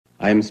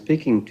I am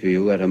speaking to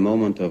you at a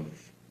moment of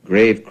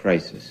grave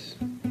crisis.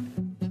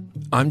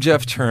 I'm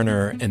Jeff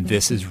Turner, and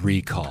this is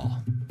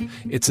Recall.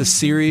 It's a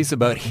series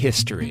about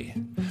history.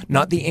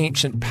 Not the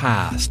ancient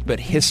past,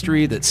 but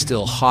history that's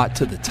still hot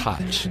to the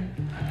touch.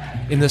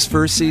 In this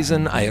first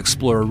season, I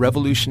explore a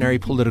revolutionary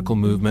political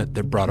movement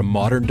that brought a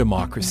modern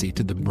democracy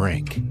to the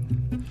brink.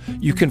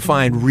 You can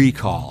find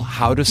Recall,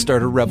 How to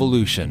Start a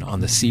Revolution on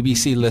the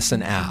CBC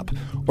Listen app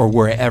or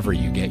wherever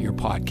you get your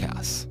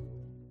podcasts.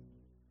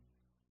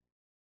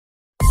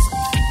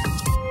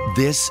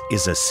 This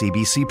is a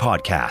CBC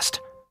podcast.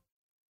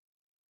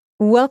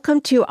 Welcome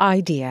to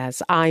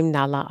Ideas. I'm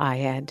Nala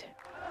Ayed.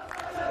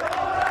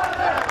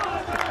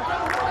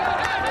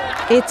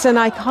 It's an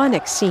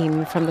iconic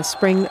scene from the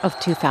spring of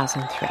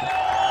 2003.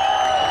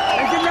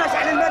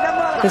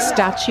 The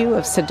statue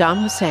of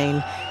Saddam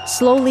Hussein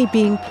slowly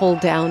being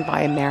pulled down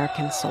by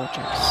American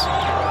soldiers.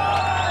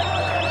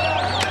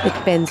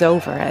 It bends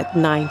over at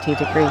 90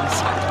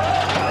 degrees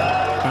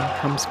and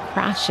comes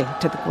crashing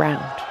to the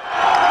ground.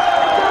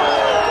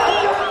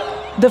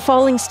 The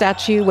falling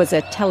statue was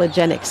a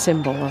telegenic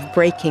symbol of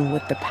breaking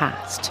with the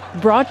past,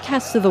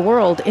 broadcast to the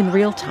world in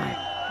real time,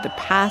 the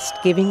past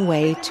giving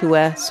way to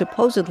a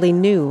supposedly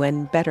new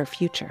and better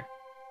future.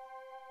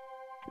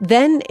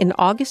 Then, in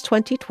August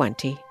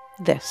 2020,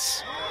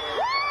 this.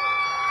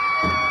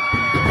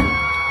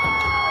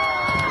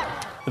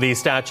 The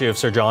statue of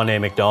Sir John A.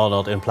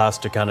 Macdonald in Place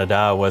du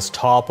Canada was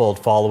toppled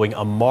following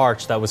a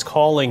march that was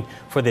calling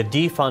for the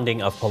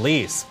defunding of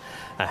police.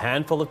 A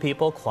handful of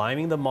people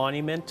climbing the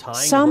monument, tying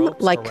Some,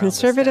 ropes like around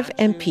Conservative the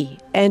statue. MP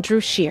Andrew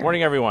Scheer,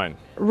 Morning, everyone.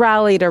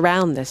 rallied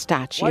around the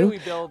statue,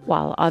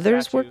 while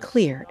others were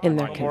clear in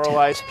their contempt.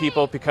 Memorialize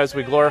people because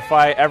we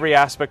glorify every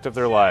aspect of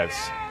their lives.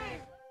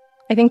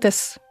 I think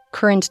this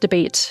current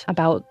debate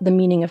about the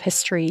meaning of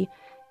history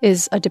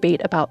is a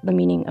debate about the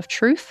meaning of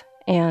truth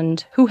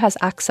and who has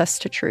access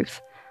to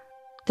truth.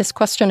 This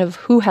question of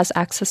who has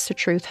access to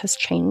truth has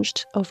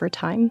changed over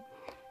time.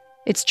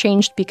 It's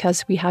changed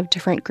because we have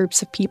different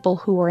groups of people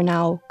who are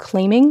now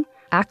claiming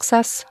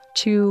access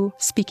to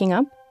speaking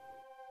up.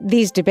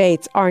 These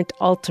debates aren't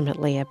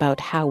ultimately about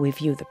how we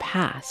view the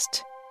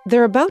past.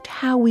 They're about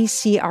how we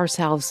see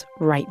ourselves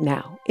right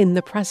now, in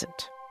the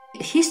present.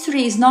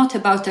 History is not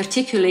about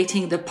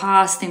articulating the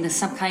past in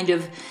some kind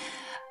of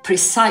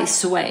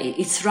precise way.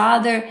 It's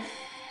rather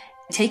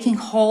taking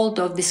hold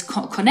of this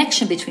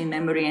connection between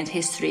memory and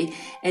history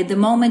at the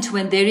moment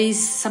when there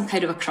is some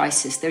kind of a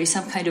crisis, there is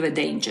some kind of a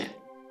danger.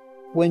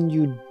 When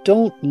you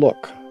don't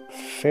look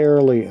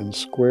fairly and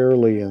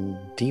squarely and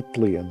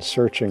deeply and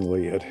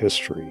searchingly at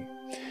history,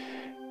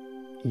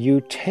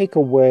 you take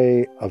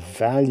away a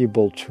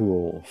valuable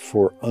tool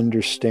for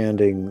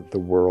understanding the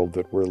world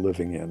that we're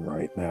living in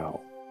right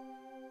now.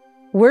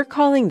 We're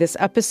calling this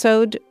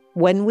episode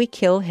When We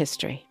Kill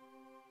History.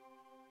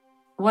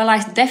 Well, I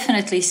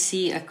definitely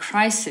see a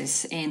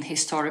crisis in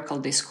historical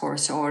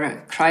discourse, or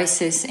a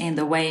crisis in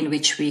the way in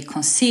which we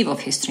conceive of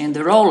history and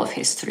the role of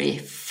history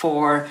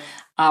for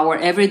our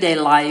everyday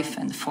life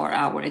and for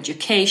our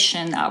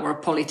education, our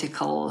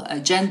political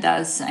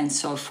agendas, and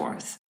so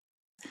forth.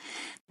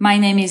 My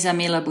name is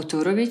Amila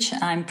Buturovic.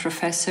 I'm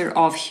professor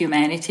of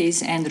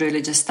humanities and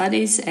religious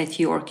studies at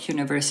York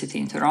University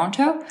in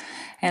Toronto,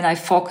 and I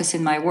focus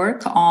in my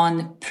work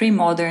on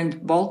pre-modern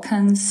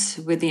Balkans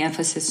with the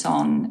emphasis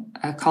on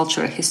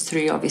cultural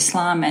history of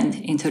Islam and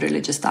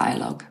interreligious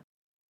dialogue.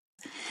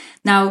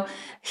 Now,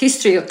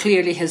 history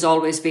clearly has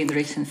always been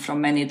written from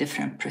many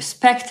different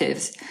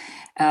perspectives.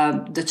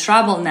 The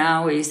trouble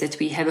now is that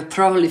we have a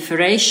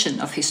proliferation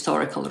of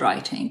historical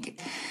writing.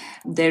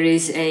 There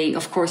is,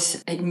 of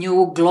course, a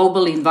new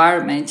global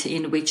environment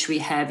in which we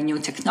have new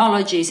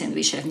technologies, in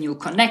which we have new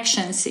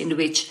connections, in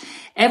which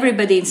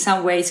everybody in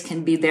some ways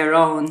can be their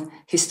own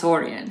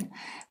historian.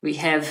 We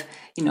have,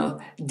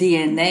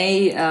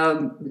 DNA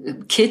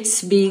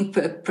kits being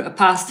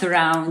passed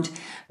around.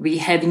 We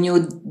have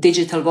new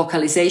digital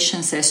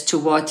vocalizations as to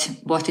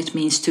what it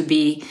means to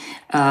be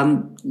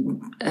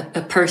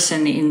a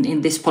person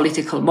in this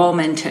political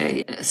moment,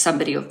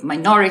 somebody of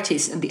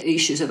minorities, and the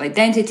issues of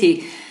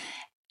identity.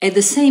 At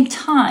the same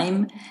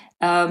time,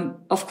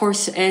 of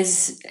course,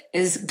 as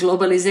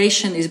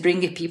globalization is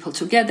bringing people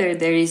together,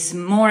 there is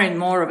more and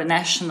more of a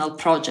national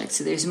project.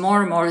 So there's more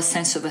and more a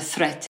sense of a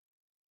threat.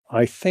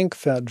 I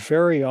think that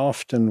very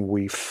often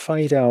we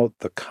fight out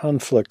the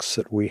conflicts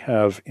that we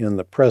have in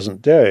the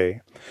present day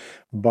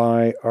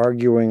by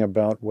arguing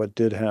about what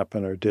did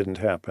happen or didn't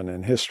happen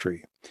in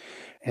history.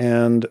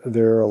 And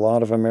there are a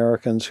lot of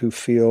Americans who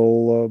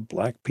feel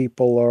black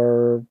people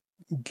are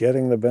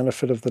getting the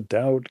benefit of the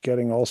doubt,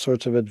 getting all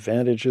sorts of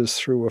advantages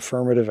through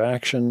affirmative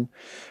action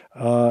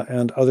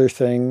and other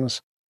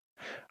things.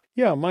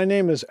 Yeah, my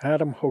name is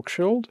Adam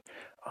Hochschild.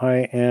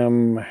 I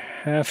am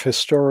half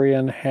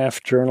historian,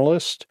 half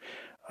journalist.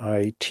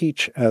 I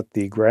teach at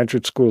the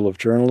Graduate School of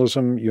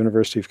Journalism,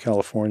 University of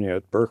California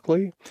at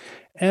Berkeley,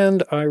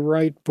 and I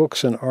write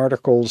books and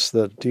articles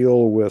that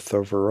deal with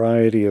a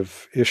variety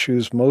of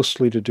issues,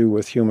 mostly to do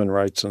with human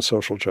rights and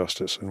social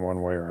justice in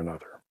one way or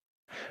another.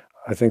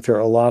 I think there are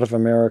a lot of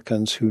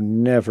Americans who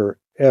never,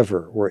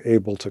 ever were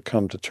able to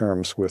come to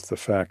terms with the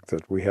fact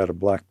that we had a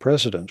black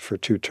president for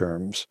 2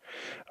 terms.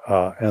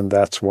 And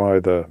that's why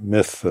the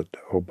myth that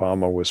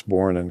Obama was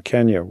born in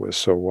Kenya was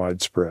so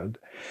widespread.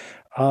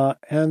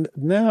 And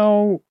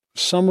now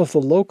some of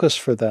the locus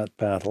for that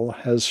battle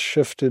has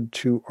shifted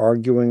to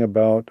arguing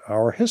about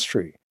our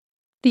history.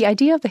 The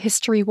idea of the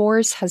history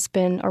wars has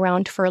been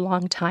around for a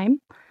long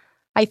time.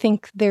 I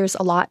think there's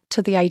a lot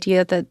to the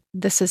idea that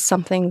this is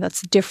something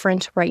that's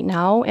different right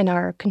now in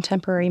our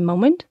contemporary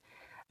moment,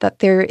 that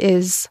there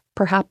is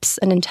perhaps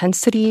an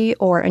intensity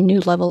or a new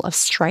level of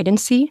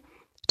stridency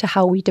to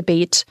how we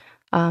debate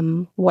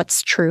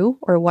what's true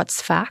or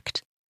what's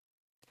fact.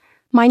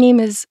 My name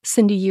is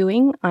Cindy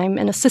Ewing. I'm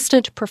an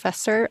assistant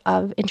professor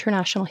of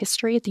international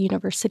history at the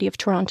University of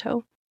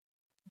Toronto.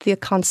 The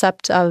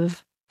concept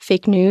of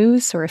fake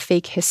news or a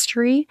fake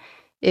history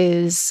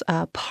is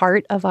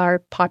part of our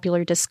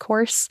popular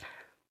discourse.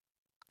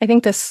 I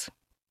think this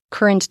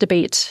current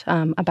debate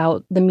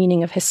about the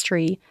meaning of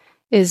history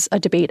is a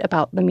debate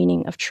about the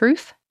meaning of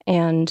truth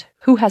and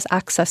who has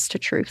access to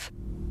truth.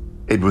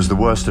 It was the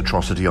worst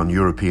atrocity on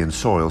European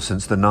soil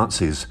since the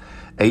Nazis.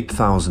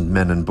 8,000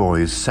 men and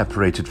boys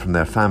separated from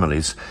their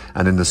families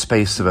and in the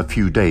space of a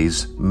few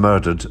days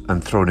murdered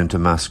and thrown into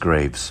mass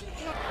graves.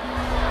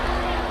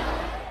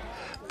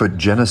 But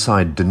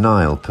genocide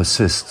denial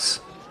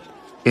persists.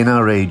 In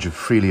our age of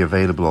freely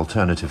available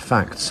alternative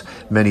facts,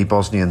 many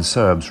Bosnian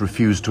Serbs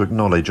refuse to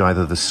acknowledge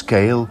either the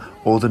scale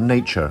or the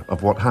nature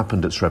of what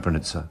happened at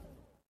Srebrenica.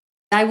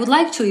 I would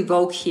like to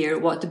evoke here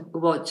what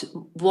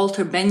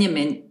Walter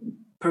Benjamin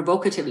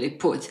provocatively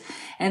put,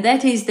 and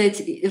that is that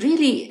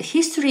really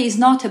history is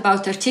not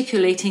about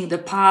articulating the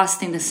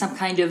past in some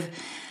kind of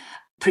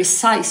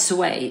precise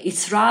way.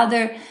 It's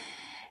rather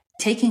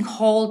taking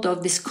hold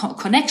of this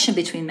connection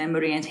between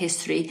memory and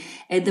history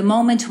at the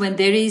moment when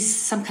there is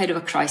some kind of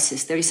a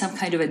crisis, there is some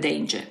kind of a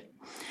danger.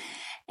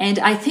 And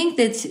I think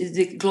that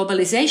the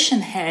globalization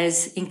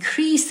has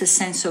increased the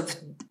sense of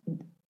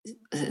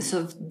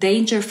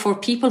danger for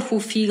people who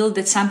feel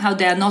that somehow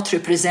they are not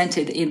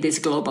represented in this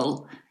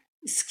global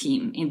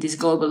scheme, in this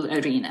global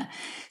arena.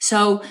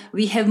 So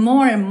we have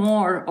more and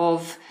more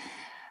of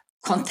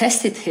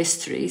contested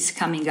histories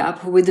coming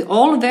up with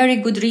all very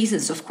good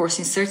reasons, of course,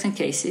 in certain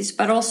cases,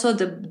 but also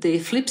the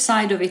flip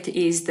side of it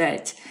is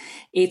that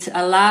it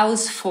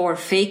allows for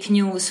fake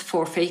news,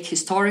 for fake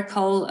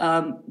historical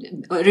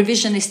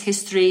revisionist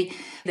history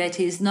that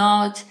is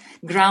not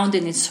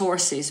grounded in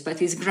sources,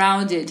 but is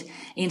grounded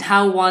in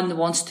how one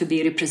wants to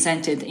be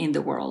represented in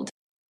the world.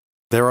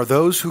 There are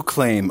those who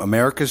claim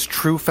America's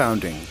true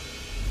founding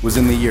was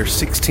in the year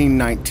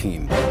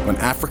 1619, when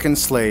African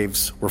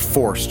slaves were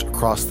forced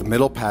across the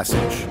Middle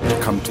Passage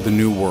to come to the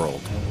New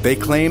World. They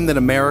claim that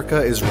America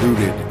is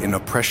rooted in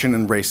oppression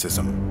and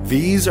racism.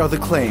 These are the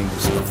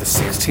claims of the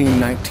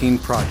 1619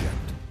 Project.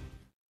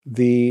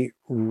 The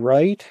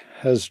right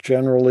has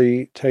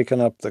generally taken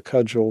up the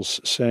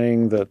cudgels,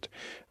 saying that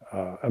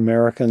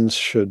Americans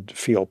should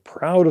feel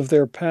proud of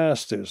their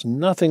past. There's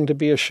nothing to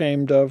be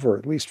ashamed of, or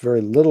at least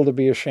very little to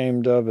be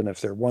ashamed of. And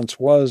if there once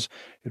was,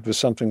 it was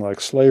something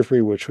like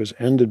slavery, which was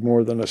ended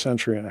more than a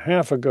century and a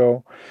half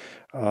ago.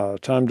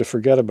 Time to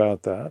forget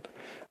about that.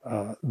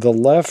 The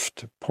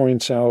left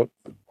points out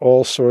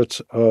all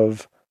sorts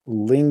of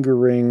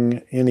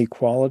lingering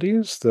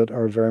inequalities that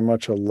are very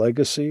much a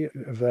legacy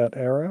of that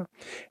era.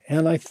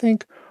 And I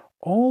think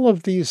all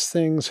of these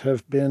things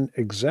have been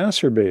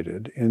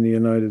exacerbated in the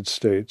United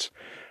States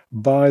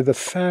by the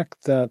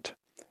fact that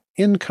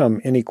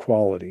income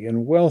inequality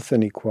and wealth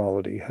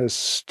inequality has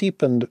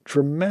steepened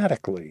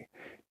dramatically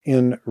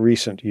in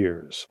recent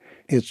years.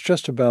 It's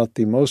just about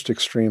the most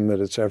extreme that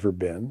it's ever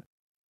been.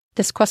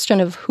 This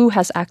question of who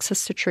has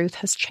access to truth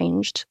has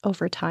changed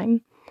over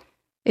time.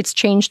 It's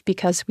changed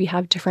because we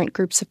have different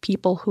groups of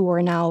people who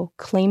are now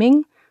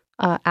claiming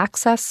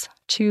access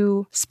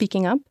to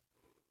speaking up.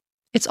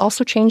 It's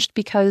also changed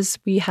because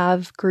we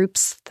have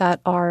groups that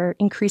are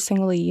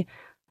increasingly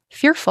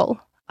fearful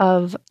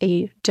of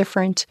a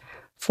different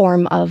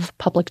form of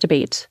public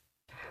debate.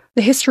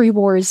 The history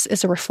wars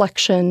is a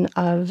reflection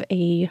of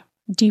a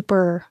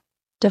deeper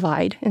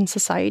divide in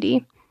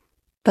society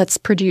that's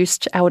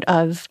produced out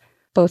of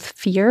both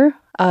fear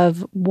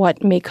of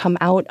what may come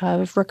out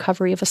of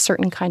recovery of a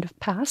certain kind of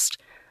past,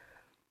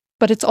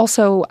 but it's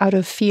also out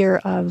of fear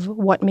of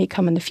what may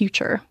come in the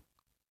future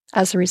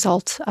as a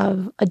result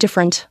of a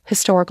different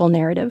historical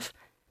narrative.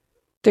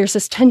 There's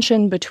this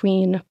tension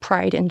between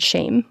pride and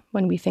shame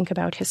when we think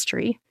about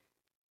history.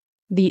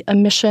 The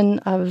omission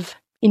of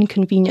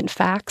inconvenient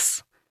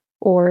facts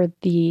or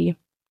the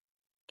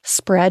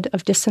spread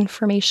of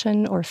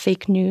disinformation or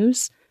fake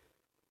news.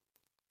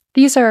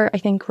 These are, I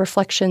think,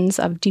 reflections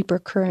of deeper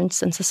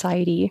currents in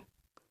society,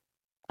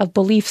 of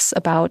beliefs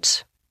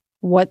about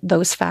what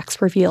those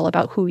facts reveal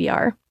about who we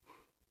are.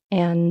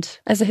 And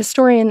as a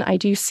historian, I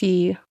do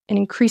see an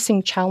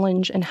increasing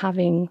challenge in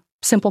having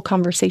simple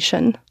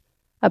conversation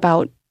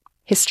about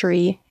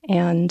history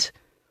and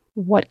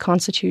what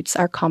constitutes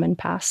our common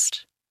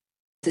past.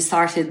 It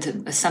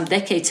started some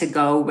decades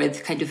ago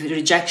with kind of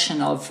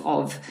rejection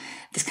of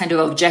this kind of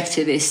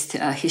objectivist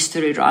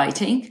history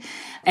writing,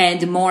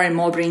 and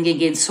more bringing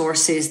in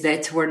sources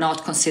that were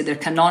not considered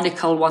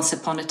canonical once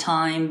upon a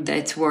time,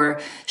 that were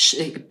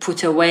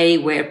put away,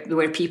 where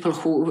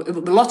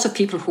lots of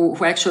people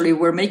who actually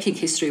were making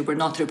history were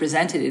not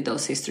represented in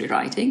those history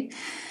writing.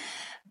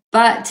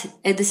 But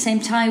at the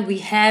same time, we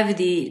have at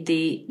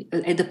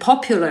the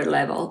popular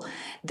level,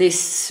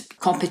 this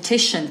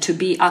competition to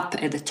be up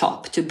at the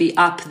top, to be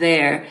up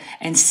there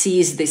and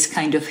seize this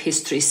kind of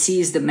history,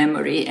 seize the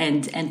memory,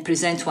 and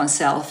present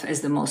oneself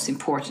as the most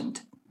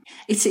important.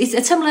 It's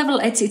at some level,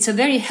 it's a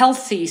very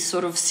healthy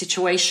sort of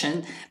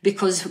situation,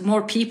 because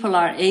more people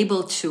are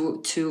able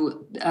to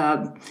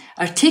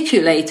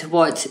articulate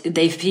what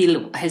they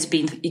feel has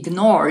been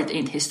ignored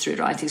in history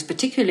writings,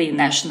 particularly in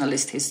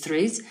nationalist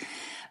histories.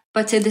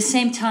 But at the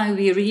same time,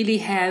 we really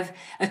have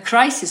a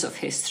crisis of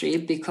history,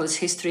 because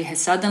history has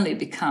suddenly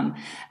become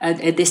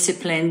a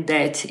discipline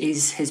that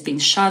has been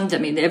shunned. I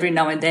mean, every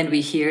now and then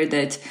we hear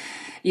that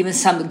even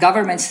some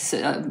governments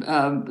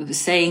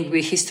saying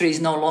history is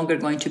no longer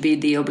going to be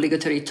the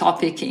obligatory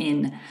topic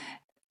in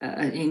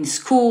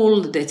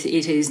school, that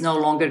it is no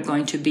longer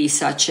going to be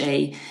such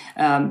a,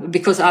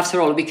 because after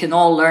all, we can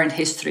all learn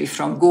history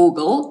from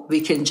Google.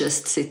 We can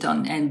just sit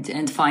on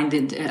and find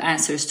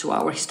answers to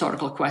our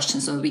historical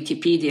questions on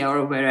Wikipedia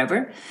or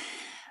wherever.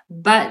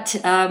 But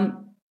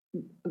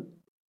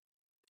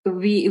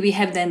we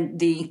have then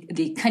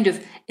the kind of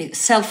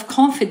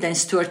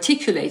self-confidence to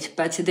articulate,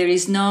 but there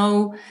is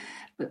no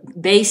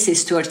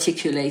basis to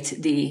articulate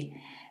the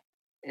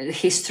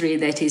history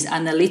that is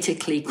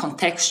analytically,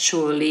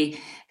 contextually,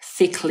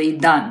 thickly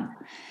done.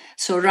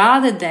 So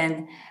rather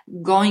than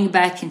going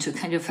back into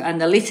kind of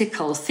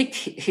analytical, thick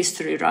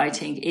history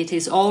writing, it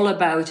is all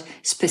about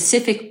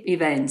specific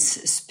events,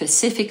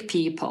 specific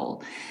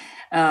people,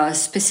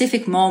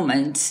 specific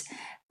moments,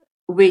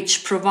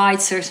 which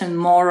provide certain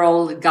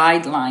moral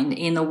guideline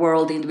in a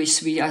world in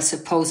which we are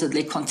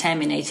supposedly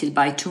contaminated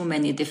by too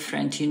many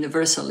different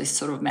universalist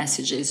sort of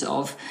messages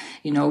of,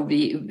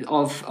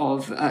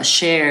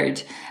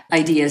 shared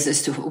ideas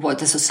as to what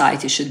the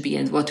society should be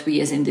and what we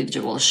as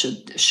individuals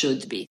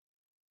should be.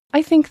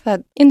 I think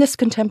that in this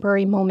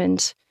contemporary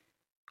moment,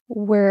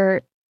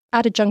 we're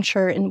at a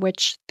juncture in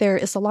which there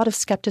is a lot of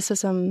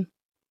skepticism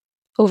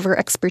over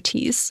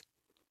expertise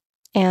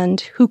and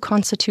who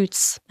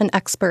constitutes an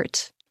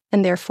expert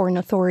and therefore an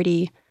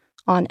authority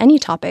on any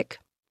topic,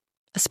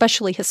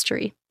 especially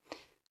history.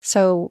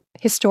 So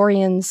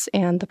historians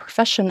and the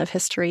profession of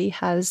history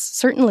has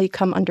certainly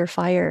come under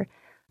fire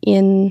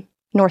in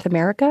North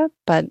America,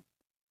 but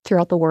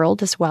throughout the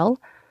world as well,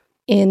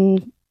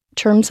 in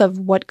terms of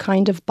what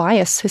kind of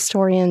bias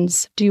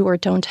historians do or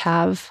don't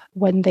have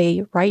when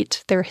they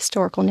write their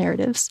historical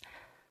narratives.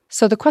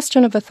 So the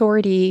question of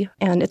authority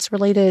and its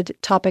related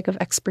topic of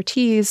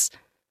expertise,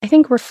 I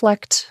think,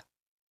 reflect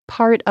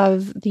part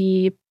of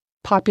the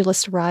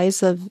populist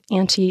rise of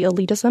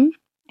anti-elitism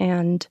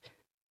and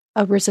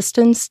a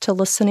resistance to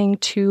listening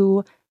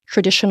to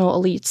traditional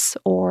elites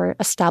or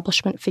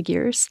establishment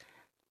figures.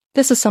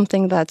 This is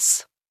something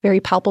that's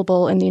very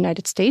palpable in the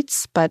United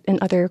States, but in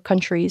other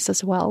countries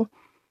as well.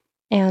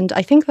 And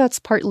I think that's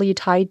partly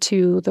tied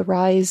to the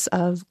rise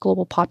of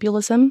global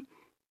populism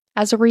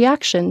as a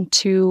reaction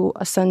to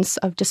a sense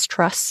of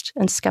distrust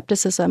and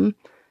skepticism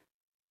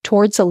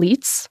towards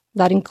elites.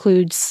 That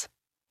includes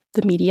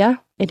the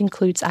media, it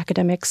includes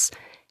academics,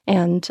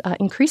 and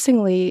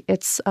increasingly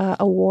it's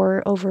a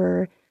war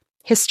over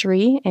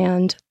history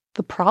and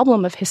the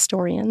problem of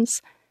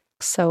historians.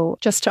 So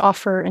just to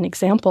offer an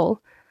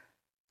example,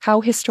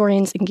 how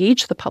historians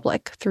engage the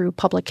public through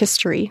public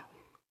history.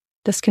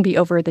 This can be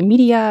over the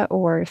media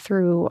or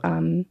through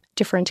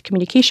different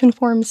communication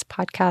forms,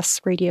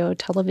 podcasts, radio,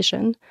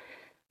 television.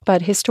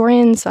 But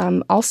historians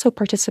also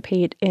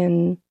participate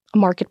in a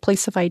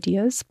marketplace of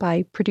ideas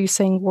by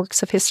producing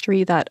works of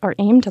history that are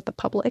aimed at the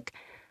public.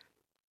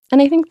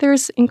 And I think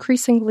there's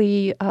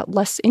increasingly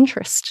less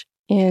interest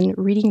in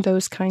reading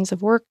those kinds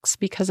of works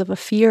because of a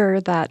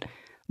fear that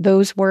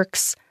those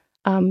works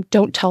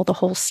don't tell the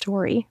whole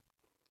story.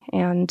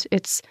 And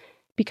it's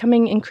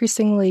becoming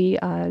increasingly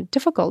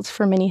difficult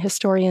for many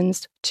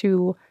historians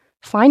to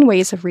find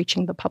ways of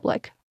reaching the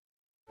public.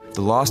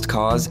 The Lost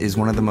Cause is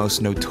one of the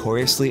most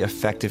notoriously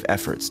effective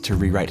efforts to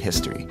rewrite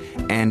history,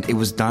 and it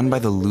was done by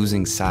the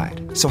losing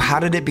side. So how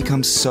did it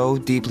become so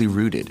deeply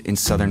rooted in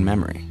Southern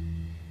memory?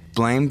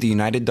 Blame the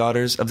United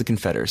Daughters of the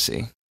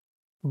Confederacy.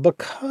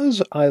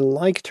 Because I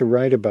like to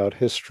write about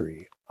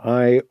history,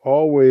 I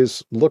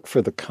always look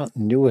for the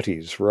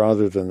continuities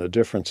rather than the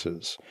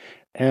differences.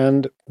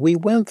 And we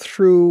went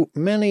through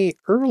many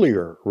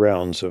earlier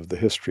rounds of the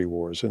history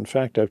wars. In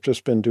fact, I've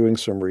just been doing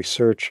some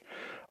research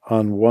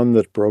on one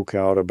that broke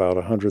out about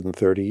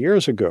 130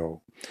 years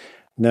ago.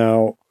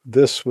 Now,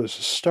 this was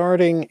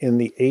starting in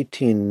the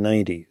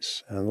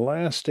 1890s and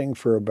lasting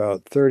for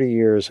about 30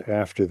 years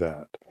after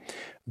that.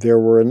 There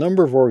were a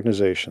number of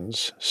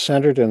organizations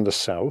centered in the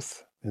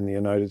South, in the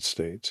United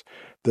States,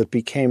 that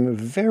became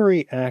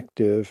very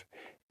active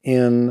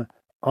in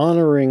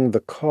honoring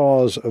the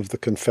cause of the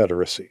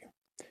Confederacy.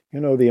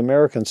 The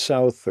American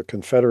South, the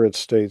Confederate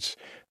States,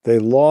 they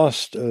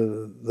lost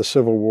the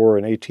Civil War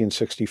in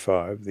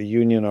 1865. The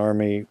Union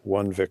Army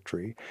won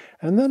victory.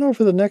 And then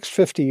over the next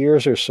 50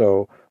 years or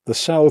so, the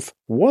South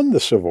won the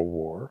Civil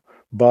War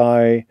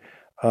by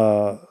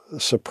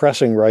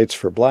suppressing rights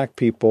for black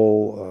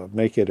people,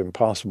 make it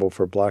impossible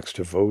for blacks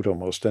to vote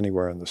almost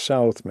anywhere in the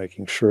South,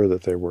 making sure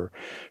that they were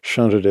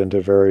shunted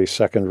into very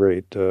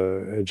second-rate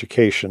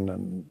education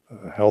and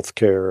health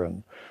care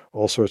and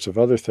all sorts of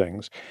other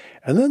things.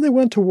 And then they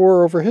went to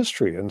war over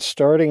history. And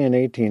starting in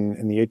the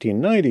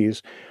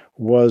 1890s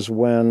was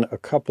when a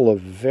couple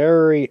of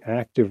very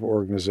active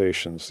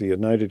organizations, the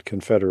United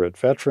Confederate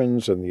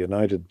Veterans and the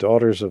United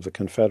Daughters of the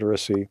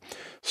Confederacy,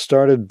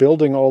 started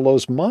building all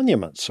those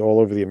monuments all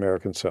over the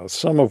American South,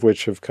 some of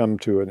which have come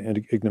to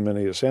an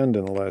ignominious end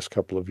in the last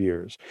couple of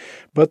years.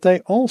 But they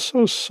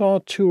also saw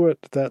to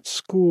it that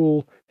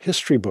school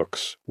history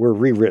books were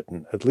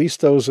rewritten, at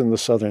least those in the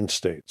southern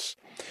states.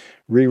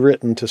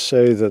 Rewritten to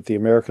say that the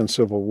American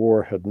Civil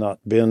War had not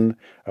been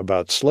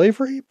about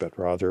slavery, but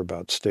rather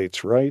about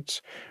states'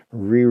 rights,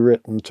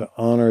 rewritten to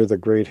honor the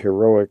great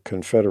heroic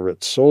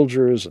Confederate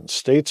soldiers and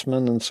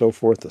statesmen and so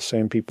forth, the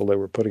same people they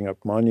were putting up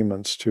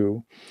monuments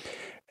to.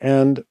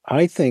 And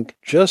I think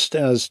just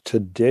as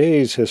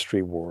today's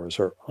history wars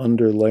are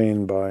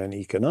underlain by an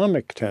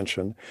economic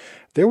tension,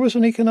 there was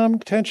an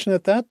economic tension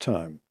at that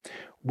time,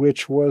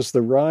 which was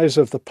the rise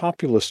of the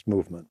populist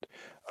movement.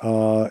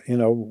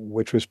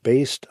 Which was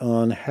based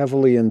on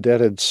heavily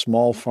indebted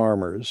small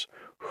farmers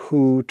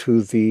who,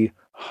 to the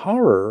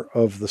horror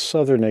of the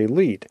Southern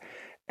elite,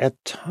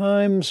 at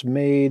times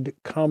made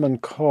common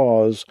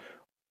cause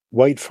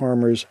white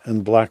farmers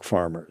and black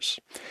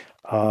farmers.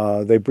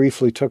 They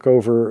briefly took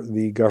over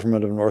the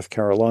government of North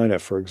Carolina,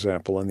 for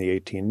example, in the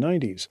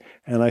 1890s.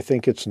 And I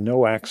think it's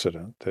no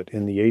accident that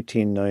in the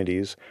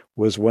 1890s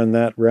was when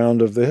that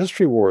round of the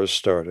history wars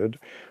started,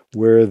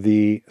 where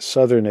the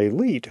Southern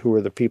elite, who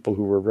were the people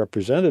who were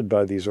represented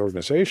by these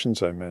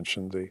organizations I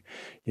mentioned, the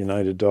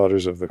United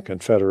Daughters of the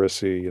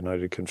Confederacy,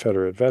 United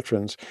Confederate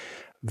Veterans,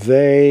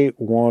 they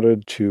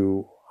wanted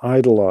to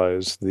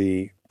idolize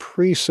the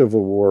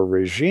pre-Civil War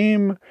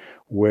regime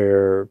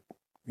where,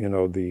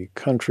 the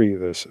country,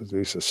 at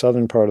least the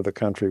southern part of the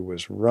country,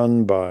 was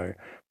run by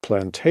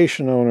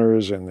plantation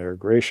owners in their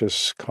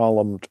gracious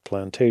columned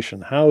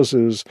plantation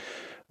houses.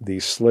 The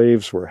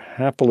slaves were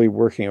happily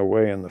working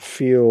away in the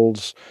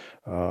fields,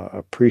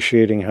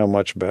 appreciating how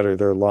much better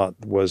their lot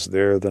was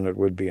there than it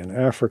would be in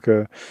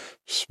Africa.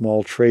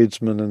 Small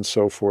tradesmen and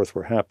so forth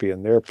were happy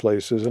in their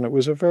places, and it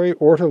was a very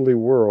orderly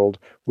world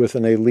with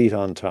an elite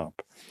on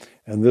top.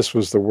 And this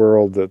was the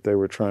world that they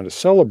were trying to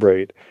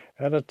celebrate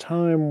at a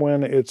time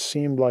when it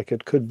seemed like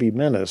it could be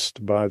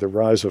menaced by the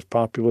rise of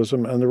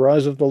populism and the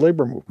rise of the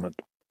labor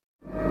movement.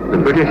 The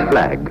British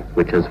flag,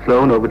 which has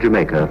flown over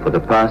Jamaica for the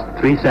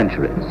past 3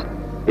 centuries,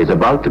 is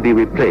about to be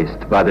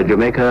replaced by the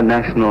Jamaica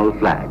national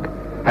flag,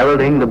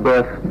 heralding the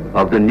birth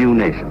of the new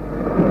nation.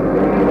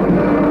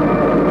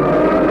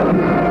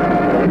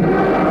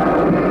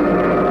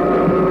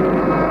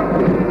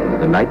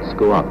 The lights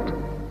go out.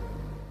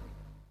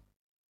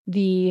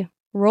 The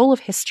role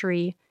of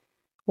history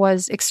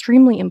was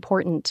extremely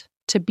important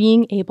to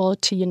being able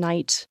to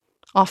unite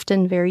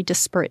often very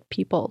disparate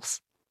peoples.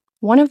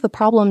 One of the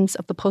problems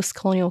of the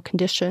post-colonial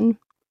condition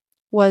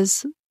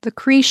was the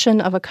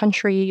creation of a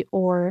country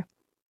or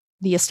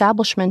the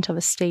establishment of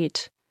a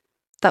state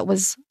that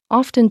was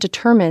often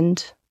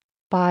determined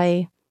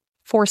by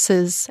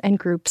forces and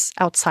groups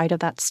outside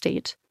of that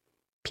state,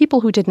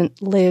 people who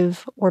didn't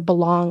live or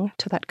belong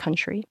to that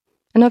country.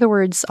 In other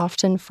words,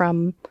 often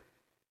from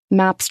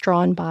maps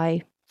drawn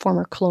by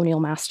former colonial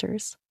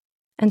masters.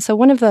 And so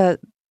one of the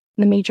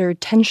major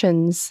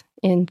tensions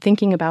in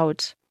thinking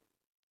about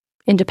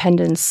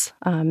independence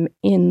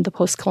in the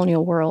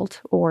post-colonial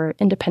world or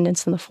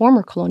independence in the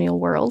former colonial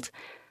world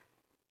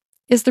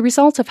is the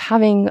result of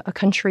having a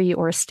country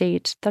or a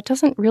state that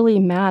doesn't really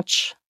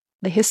match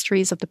the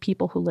histories of the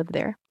people who live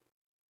there.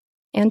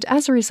 And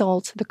as a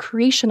result, the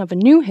creation of a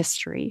new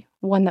history,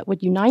 one that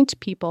would unite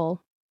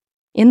people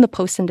in the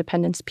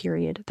post-independence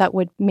period, that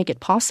would make it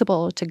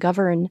possible to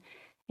govern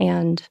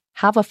and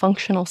have a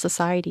functional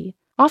society,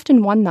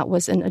 often one that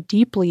was in a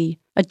deeply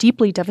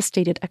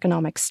devastated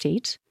economic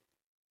state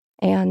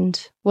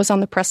and was on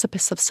the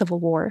precipice of civil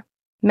war,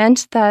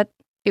 meant that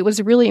it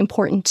was really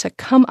important to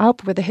come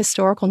up with a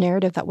historical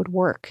narrative that would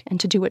work and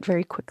to do it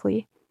very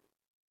quickly.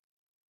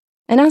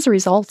 And as a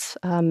result,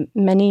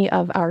 many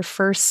of our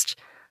first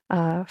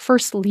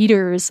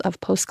leaders of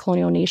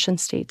post-colonial nation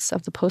states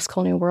of the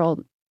post-colonial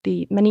world,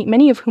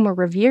 many of whom are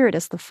revered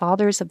as the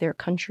fathers of their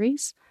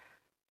countries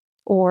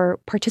or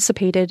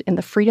participated in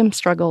the freedom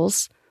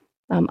struggles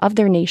of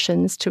their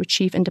nations to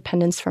achieve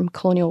independence from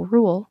colonial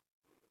rule,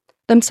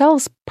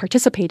 themselves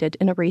participated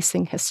in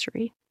erasing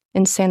history,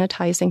 in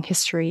sanitizing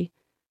history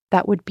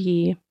that would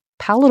be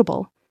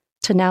palatable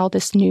to now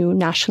this new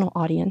national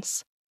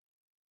audience.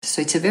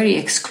 So it's a very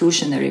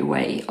exclusionary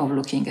way of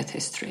looking at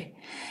history.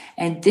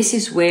 And this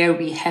is where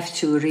we have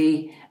to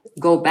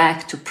go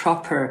back to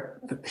proper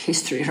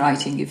history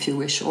writing, if you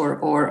wish,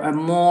 or a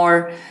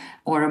more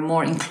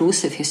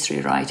inclusive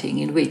history writing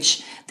in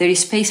which there is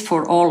space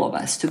for all of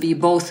us to be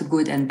both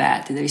good and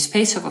bad. There is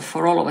space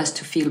for all of us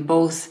to feel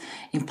both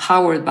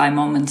empowered by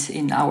moments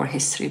in our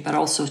history, but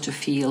also to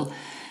feel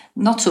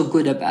not so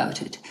good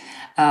about it.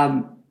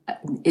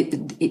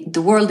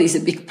 The world is a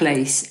big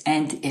place,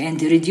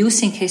 and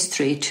reducing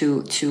history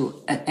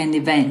to an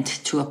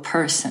event, to a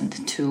person,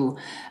 to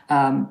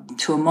a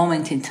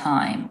moment in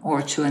time,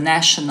 or to a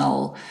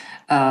national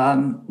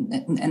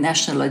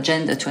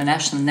agenda, to a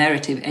national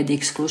narrative at the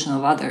exclusion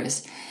of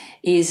others,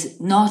 is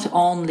not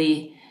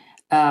only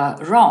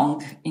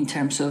wrong in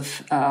terms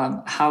of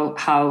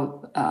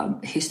how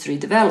history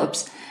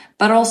develops,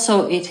 but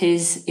also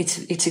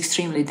it's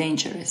extremely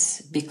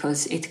dangerous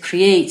because it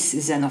creates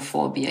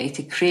xenophobia,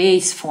 it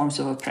creates forms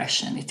of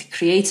oppression, it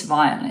creates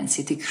violence,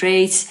 it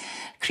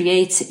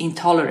creates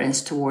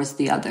intolerance towards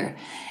the other.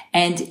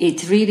 And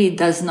it really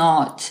does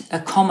not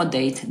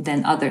accommodate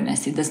then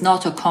otherness. It does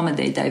not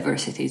accommodate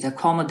diversity. It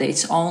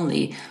accommodates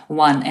only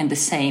one and the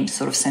same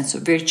sort of sense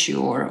of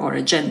virtue or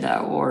agenda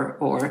or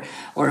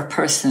a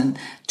person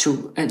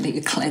to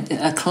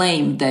a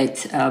claim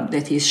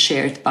that is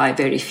shared by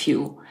very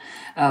few.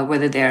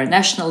 Whether they are a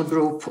national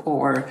group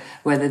or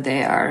whether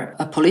they are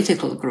a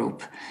political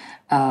group,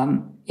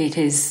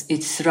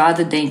 it's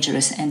rather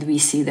dangerous, and we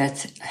see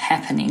that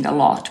happening a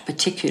lot,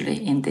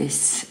 particularly in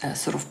this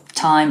sort of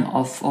time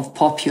of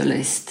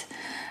populist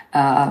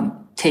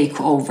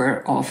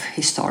takeover of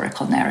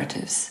historical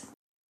narratives.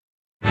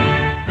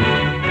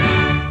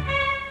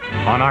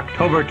 On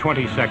October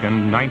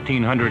 22nd,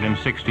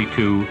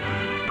 1962,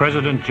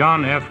 President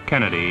John F.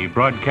 Kennedy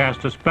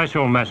broadcast a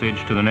special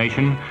message to the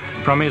nation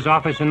from his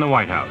office in the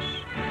White House.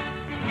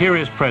 Here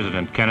is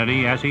President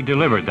Kennedy as he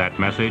delivered that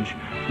message,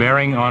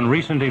 bearing on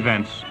recent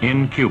events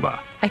in Cuba.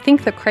 I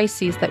think the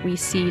crises that we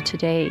see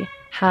today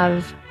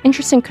have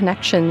interesting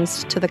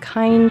connections to the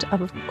kind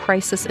of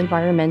crisis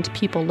environment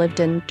people lived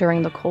in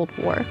during the Cold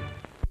War.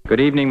 Good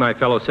evening, my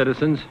fellow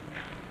citizens.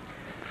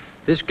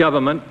 This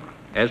government,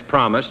 as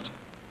promised,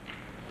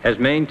 has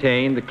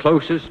maintained the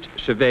closest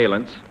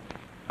surveillance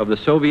of the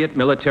Soviet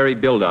military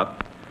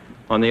buildup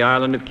on the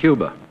island of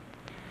Cuba.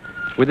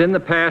 Within the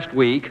past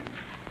week,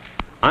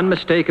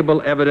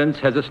 unmistakable evidence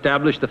has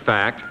established the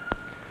fact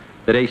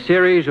that a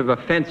series of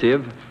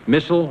offensive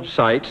missile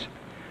sites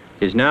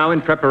is now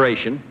in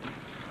preparation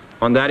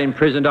on that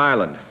imprisoned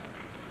island.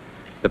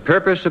 The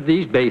purpose of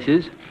these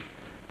bases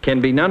can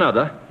be none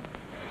other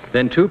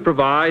than to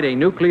provide a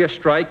nuclear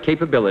strike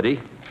capability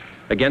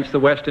against the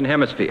Western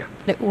Hemisphere.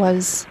 It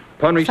was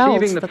Upon felt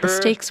receiving that the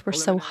stakes were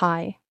so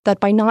high that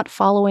by not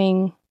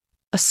following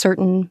a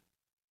certain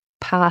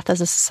path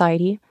as a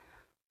society,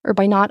 or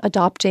by not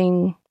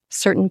adopting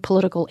certain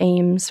political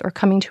aims or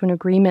coming to an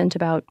agreement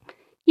about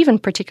even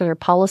particular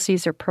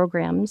policies or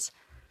programs,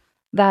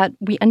 that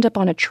we end up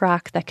on a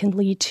track that can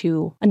lead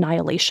to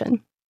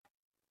annihilation.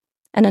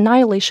 And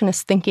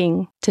annihilationist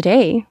thinking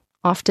today,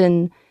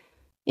 often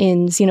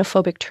in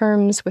xenophobic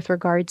terms with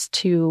regards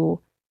to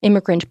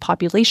immigrant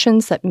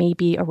populations that may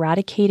be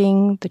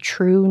eradicating the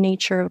true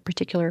nature of a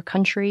particular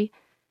country,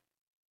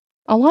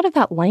 a lot of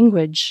that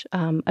language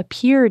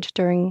appeared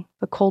during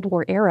the Cold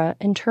War era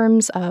in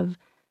terms of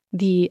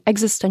the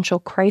existential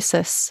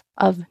crisis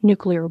of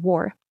nuclear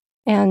war.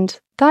 And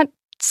that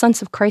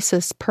sense of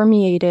crisis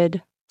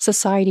permeated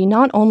society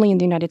not only in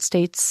the United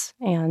States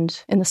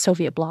and in the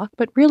Soviet bloc,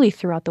 but really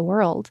throughout the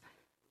world.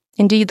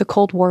 Indeed, the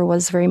Cold War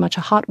was very much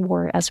a hot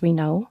war, as we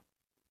know.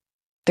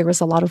 There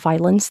was a lot of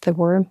violence. There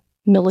were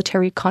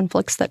military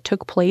conflicts that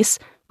took place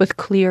with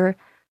clear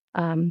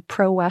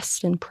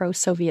pro-West and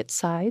pro-Soviet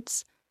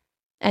sides.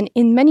 And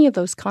in many of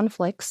those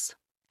conflicts,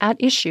 at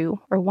issue,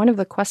 or one of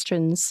the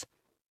questions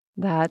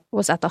that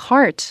was at the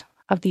heart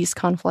of these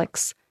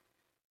conflicts,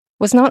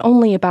 was not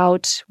only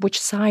about which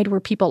side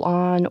were people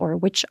on or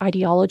which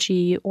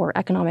ideology or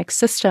economic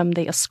system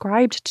they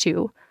ascribed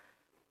to,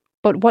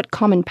 but what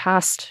common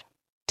past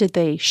did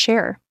they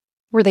share?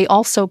 Were they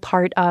also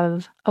part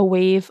of a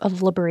wave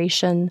of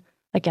liberation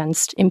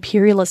against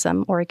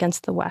imperialism or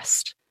against the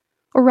West?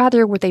 Or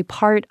rather, were they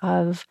part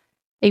of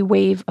a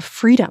wave of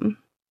freedom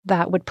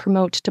that would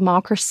promote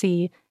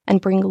democracy and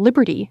bring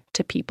liberty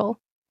to people?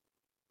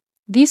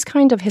 These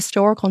kind of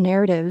historical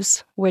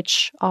narratives,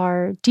 which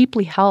are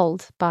deeply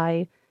held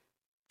by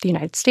the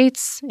United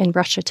States and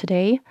Russia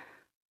today,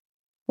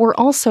 were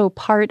also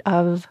part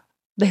of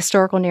the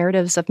historical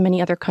narratives of many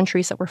other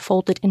countries that were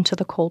folded into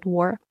the Cold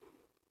War.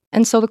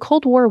 And so the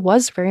Cold War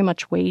was very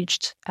much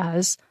waged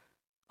as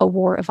a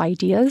war of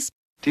ideas.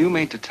 Do you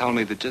mean to tell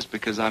me that just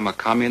because I'm a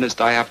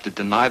communist, I have to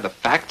deny the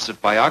facts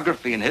of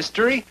biography and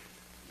history?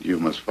 You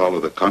must follow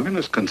the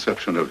communist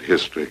conception of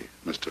history,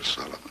 Mr.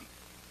 Solomon.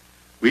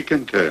 We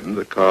contend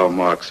that Karl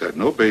Marx had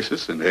no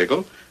basis in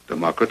Hegel,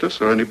 Democritus,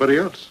 or anybody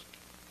else.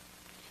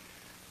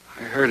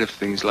 I heard of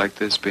things like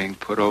this being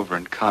put over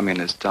in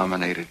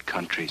communist-dominated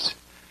countries.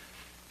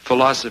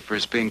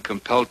 Philosophers being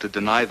compelled to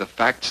deny the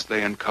facts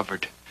they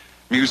uncovered.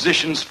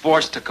 Musicians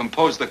forced to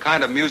compose the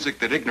kind of music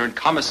that ignorant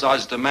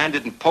commissars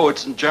demanded, and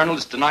poets and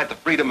journalists denied the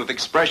freedom of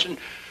expression.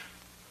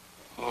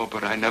 Oh,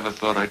 but I never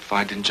thought I'd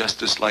find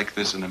injustice like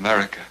this in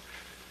America.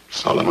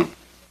 Solomon,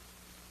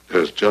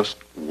 there's just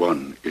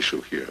one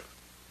issue here.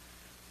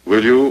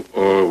 Will you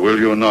or will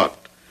you not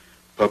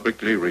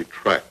publicly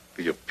retract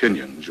the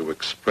opinions you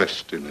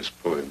expressed in this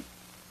poem?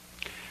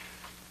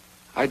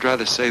 I'd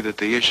rather say that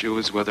the issue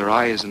is whether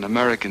I, as an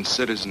American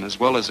citizen, as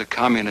well as a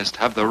communist,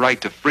 have the right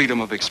to freedom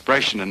of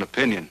expression and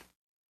opinion.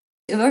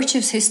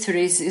 Virtuous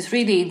history is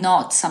really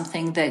not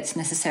something that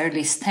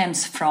necessarily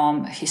stems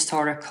from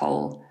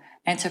historical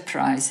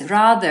enterprise.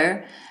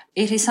 Rather,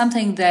 it is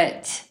something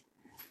that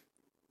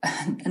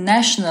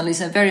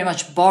nationalism very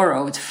much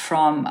borrowed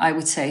from, I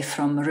would say,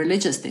 from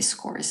religious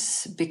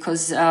discourse,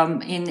 because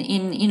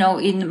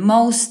in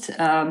most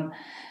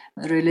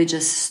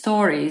religious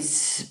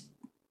stories,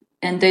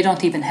 and they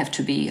don't even have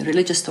to be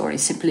religious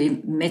stories,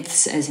 simply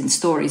myths, as in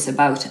stories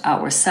about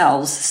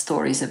ourselves,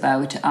 stories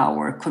about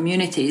our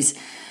communities,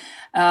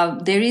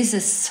 there is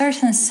a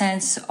certain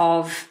sense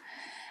of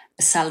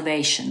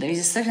salvation. There is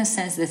a certain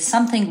sense that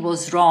something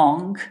was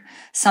wrong,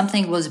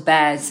 something was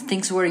bad,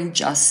 things were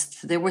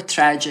unjust, they were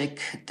tragic,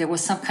 there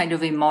was some kind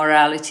of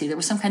immorality, there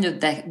was some kind of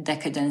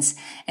decadence,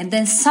 and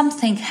then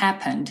something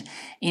happened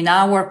in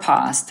our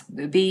past,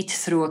 be it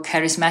through a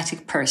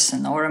charismatic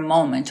person or a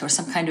moment or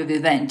some kind of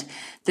event,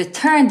 that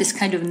turned this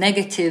kind of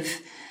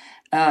negative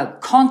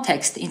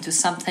context into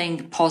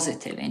something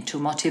positive, into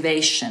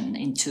motivation,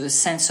 into a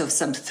sense of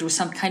through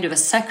some kind of a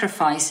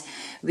sacrifice,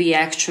 we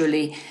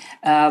actually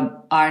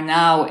are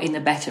now in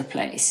a better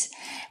place.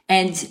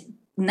 And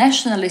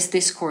nationalist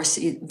discourse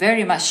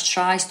very much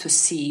tries to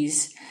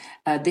seize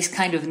this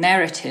kind of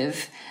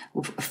narrative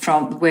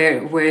from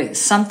where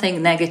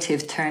something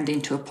negative turned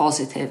into a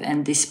positive,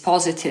 and this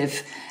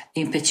positive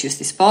impetus,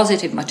 this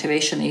positive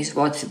motivation is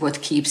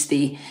what keeps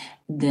the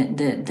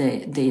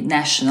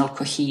national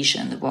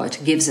cohesion, what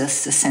gives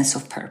us a sense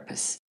of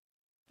purpose.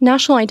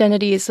 National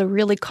identity is a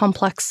really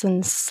complex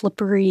and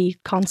slippery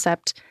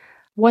concept.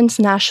 One's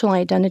national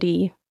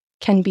identity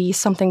can be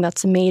something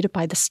that's made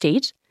by the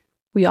state.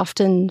 We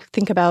often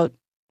think about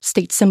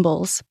state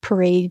symbols,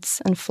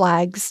 parades, and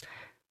flags,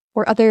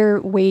 or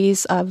other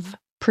ways of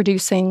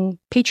producing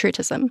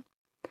patriotism.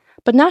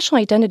 But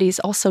national identity is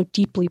also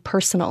deeply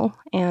personal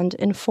and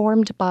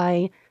informed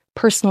by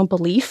personal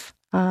belief,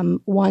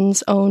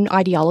 one's own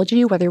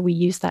ideology, whether we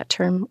use that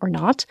term or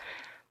not.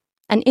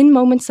 And in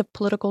moments of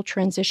political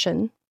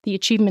transition, the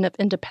achievement of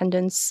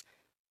independence,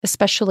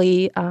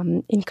 especially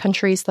in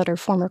countries that are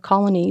former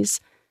colonies,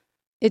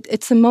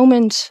 it's a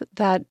moment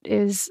that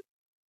is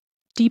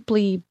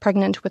deeply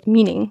pregnant with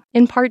meaning,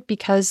 in part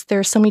because there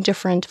are so many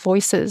different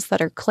voices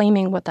that are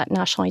claiming what that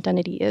national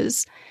identity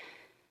is.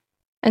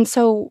 And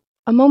so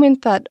a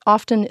moment that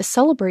often is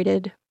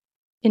celebrated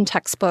in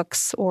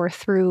textbooks or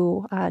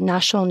through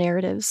national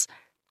narratives,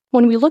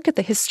 when we look at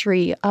the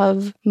history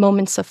of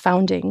moments of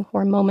founding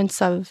or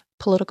moments of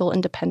political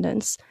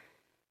independence,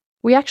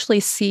 we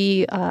actually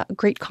see a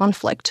great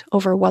conflict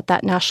over what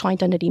that national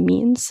identity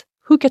means.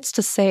 Who gets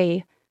to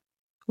say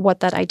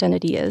what that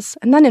identity is?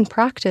 And then in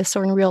practice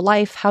or in real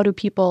life, how do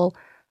people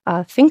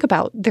think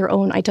about their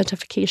own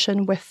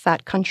identification with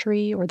that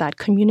country or that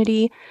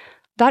community?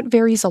 That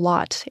varies a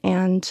lot.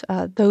 And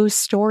those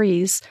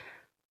stories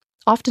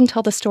often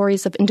tell the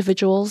stories of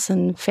individuals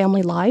and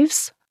family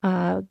lives.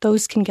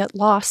 Those can get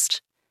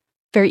lost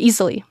very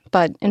easily.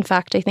 But in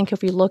fact, I think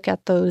if we look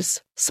at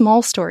those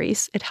small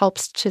stories, it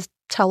helps to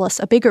tell us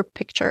a bigger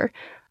picture,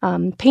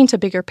 paint a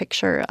bigger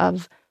picture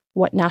of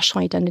what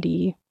national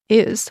identity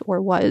is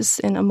or was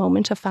in a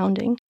moment of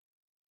founding.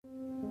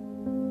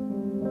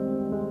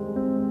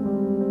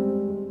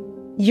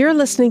 You're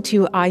listening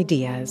to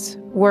Ideas.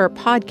 We're a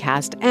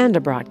podcast and a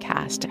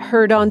broadcast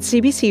heard on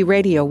CBC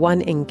Radio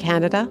 1 in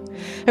Canada,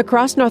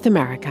 across North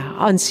America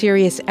on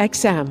Sirius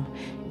XM,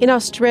 in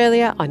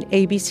Australia on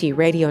ABC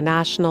Radio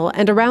National,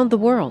 and around the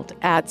world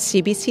at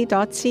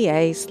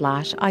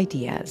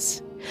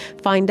cbc.ca/ideas.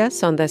 Find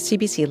us on the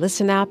CBC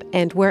Listen app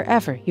and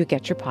wherever you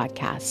get your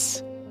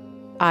podcasts.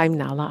 I'm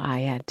Nala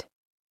Ayed.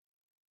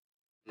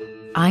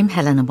 I'm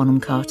Helena Bonham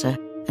Carter,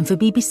 and for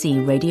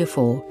BBC Radio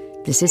 4,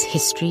 this is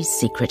History's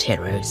Secret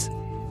Heroes,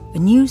 a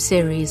new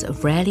series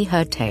of rarely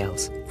heard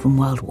tales from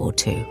World War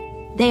II.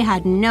 They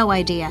had no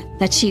idea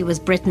that she was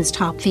Britain's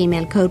top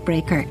female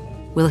codebreaker.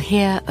 We'll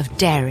hear of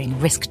daring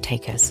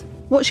risk-takers.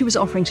 What she was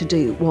offering to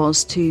do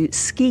was to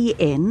ski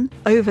in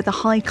over the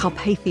high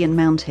Carpathian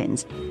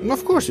mountains.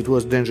 Of course it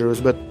was dangerous,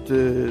 but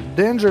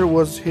danger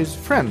was his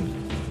friend.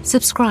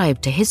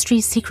 Subscribe to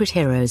History's Secret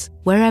Heroes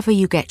wherever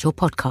you get your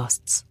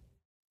podcasts.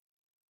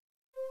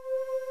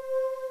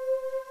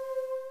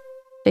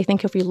 I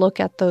think if we look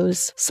at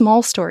those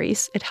small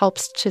stories, it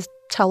helps to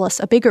tell us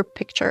a bigger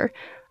picture,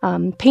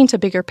 paint a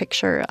bigger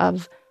picture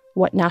of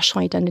what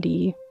national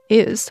identity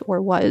is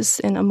or was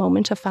in a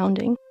moment of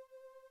founding.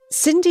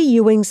 Cindy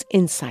Ewing's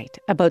insight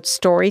about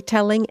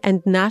storytelling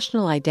and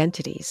national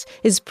identities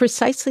is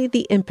precisely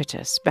the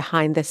impetus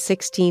behind the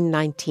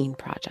 1619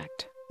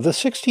 Project. The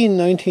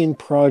 1619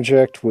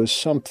 Project was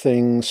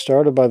something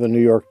started by the New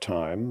York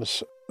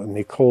Times.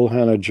 Nicole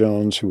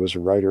Hannah-Jones, who was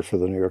a writer for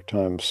the New York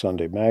Times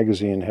Sunday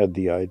magazine, had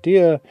the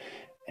idea,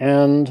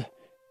 and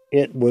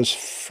it was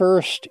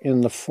first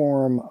in the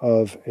form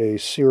of a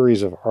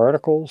series of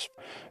articles.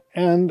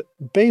 And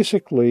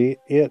basically,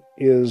 it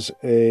is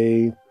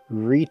a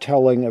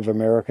retelling of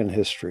American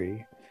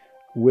history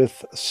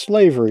with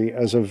slavery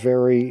as a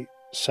very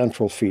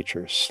central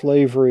feature,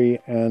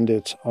 slavery and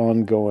its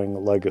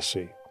ongoing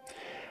legacy.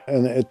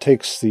 And it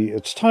takes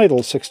its title,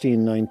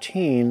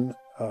 1619,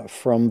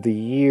 from the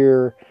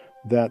year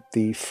that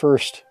the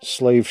first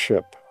slave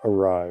ship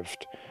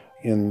arrived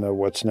in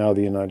what's now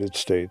the United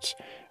States,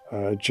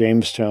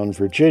 Jamestown,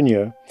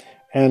 Virginia.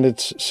 And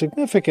it's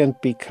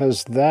significant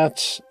because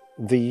that's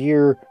the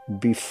year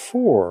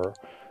before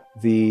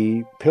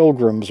the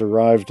Pilgrims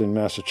arrived in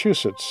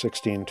Massachusetts,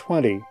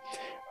 1620,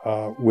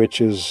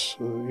 which is,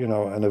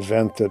 an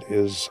event that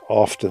is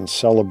often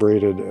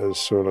celebrated as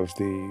sort of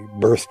the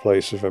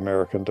birthplace of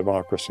American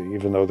democracy,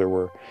 even though there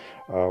were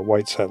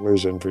white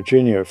settlers in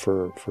Virginia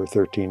for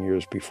 13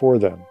 years before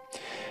then.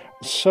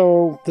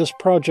 So this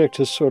project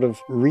has sort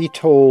of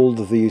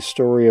retold the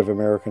story of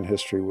American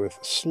history with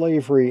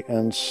slavery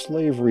and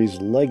slavery's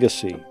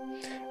legacy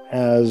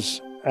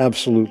as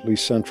absolutely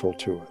central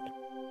to it.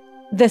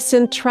 The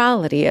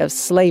centrality of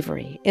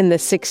slavery in the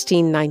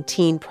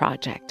 1619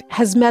 Project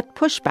has met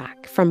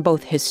pushback from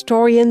both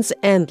historians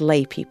and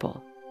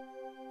laypeople.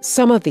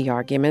 Some of the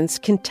arguments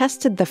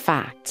contested the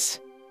facts.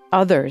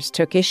 Others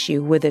took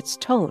issue with its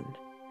tone.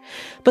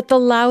 But the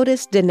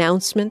loudest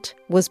denouncement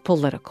was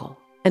political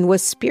and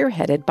was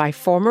spearheaded by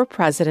former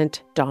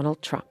President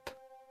Donald Trump.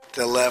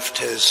 The left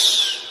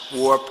has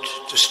warped,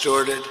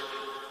 distorted,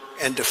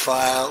 and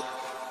defiled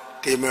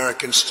the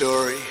American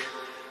story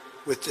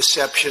with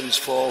deceptions,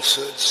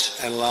 falsehoods,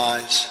 and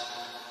lies.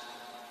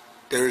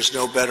 There is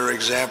no better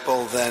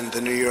example than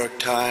the New York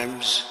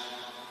Times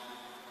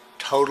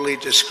totally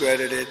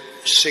discredited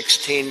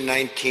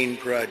 1619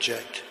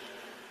 Project.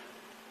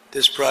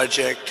 This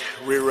project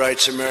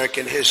rewrites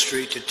American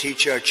history to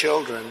teach our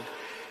children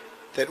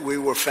that we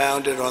were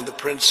founded on the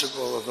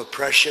principle of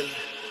oppression,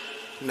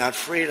 not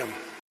freedom.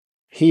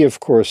 He,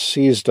 of course,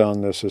 seized on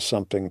this as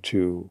something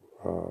to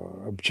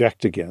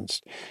object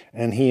against,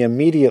 and he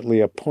immediately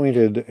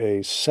appointed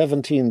a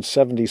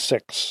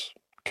 1776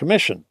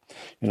 commission,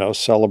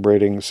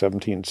 celebrating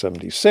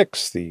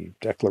 1776, the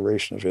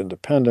Declaration of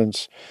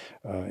Independence,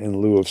 in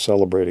lieu of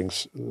celebrating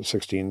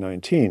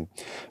 1619.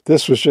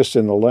 This was just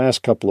in the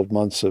last couple of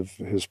months of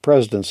his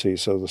presidency,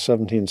 so the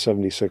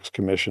 1776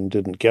 commission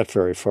didn't get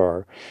very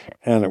far,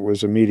 and it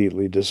was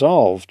immediately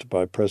dissolved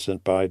by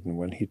President Biden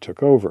when he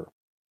took over.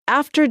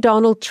 After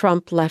Donald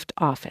Trump left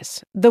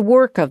office, the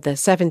work of the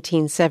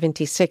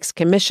 1776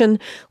 Commission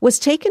was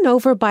taken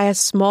over by a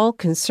small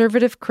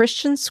conservative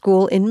Christian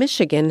school in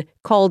Michigan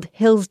called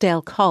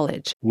Hillsdale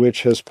College,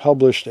 which has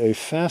published a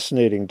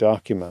fascinating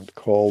document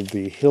called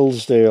the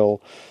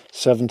Hillsdale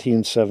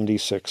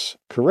 1776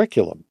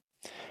 Curriculum.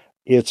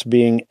 It's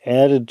being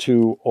added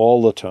to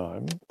all the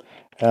time.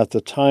 At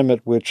the time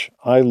at which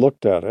I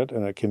looked at it,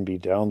 and it can be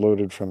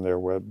downloaded from their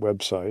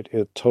website,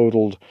 it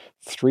totaled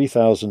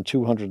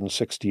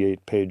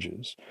 3,268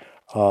 pages.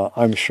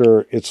 I'm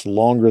sure it's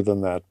longer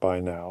than that by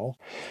now,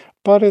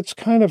 but it's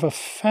kind of a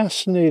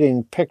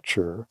fascinating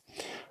picture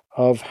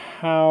of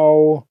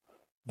how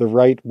the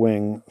right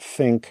wing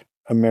think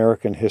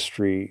American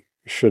history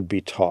should be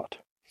taught.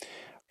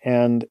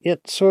 And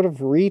it sort of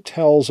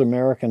retells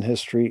American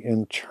history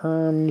in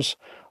terms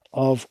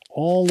of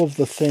all of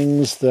the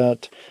things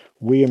that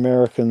we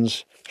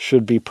Americans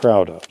should be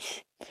proud of.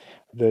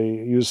 They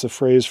use the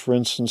phrase, for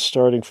instance,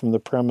 starting from the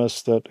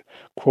premise that,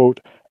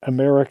 quote,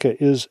 America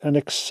is an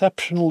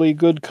exceptionally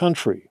good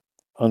country,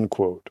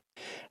 unquote.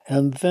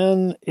 And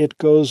then it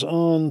goes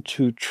on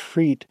to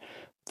treat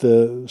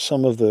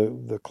some of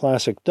the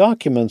classic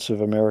documents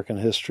of American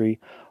history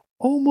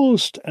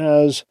almost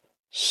as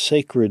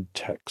sacred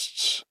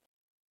texts.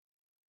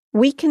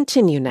 We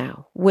continue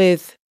now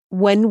with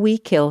When We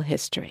Kill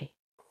History.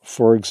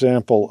 For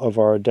example, of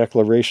our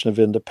Declaration of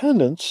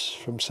Independence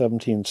from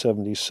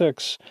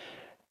 1776,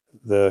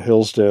 the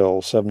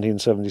Hillsdale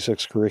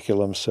 1776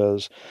 curriculum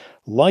says,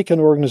 like an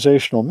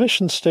organizational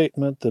mission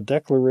statement, the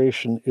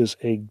Declaration is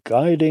a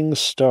guiding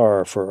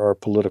star for our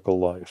political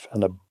life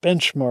and a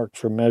benchmark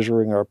for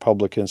measuring our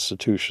public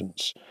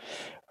institutions.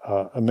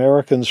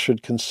 Americans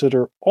should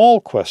consider all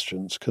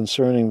questions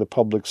concerning the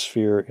public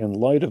sphere in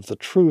light of the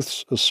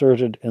truths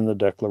asserted in the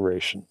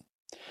Declaration.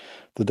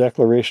 The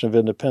Declaration of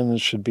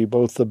Independence should be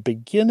both the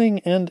beginning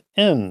and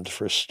end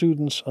for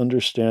students'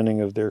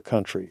 understanding of their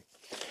country.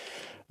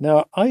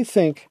 Now, I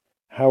think,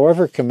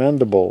 however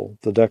commendable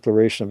the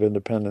Declaration of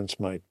Independence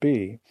might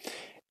be,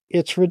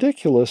 it's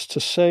ridiculous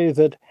to say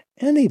that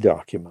any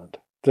document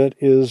that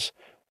is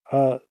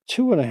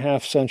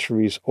 2.5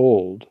 centuries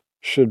old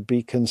should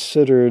be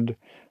considered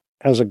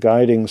as a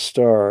guiding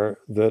star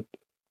that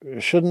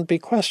shouldn't be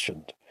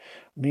questioned.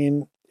 I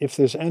mean, if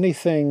there's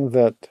anything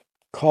that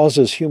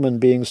causes human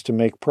beings to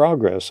make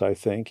progress, I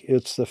think,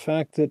 it's the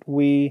fact that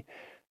we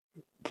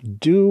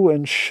do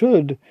and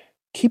should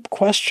keep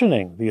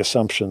questioning the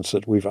assumptions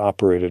that we've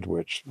operated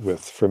with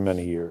for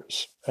many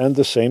years. And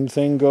the same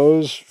thing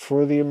goes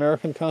for the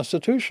American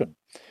Constitution,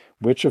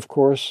 which, of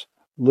course,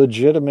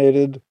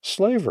 legitimated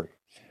slavery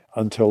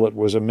until it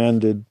was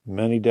amended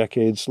many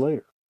decades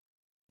later.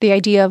 The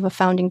idea of a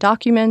founding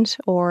document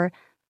or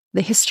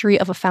the history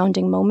of a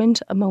founding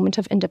moment, a moment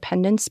of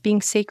independence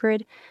being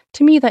sacred,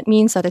 to me that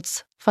means that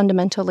it's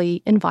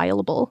fundamentally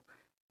inviolable,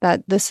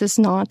 that this is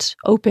not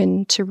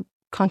open to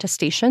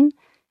contestation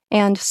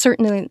and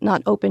certainly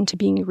not open to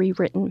being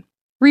rewritten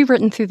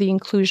through the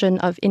inclusion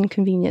of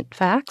inconvenient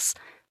facts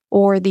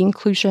or the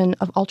inclusion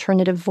of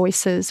alternative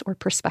voices or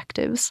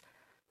perspectives.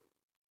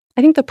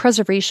 I think the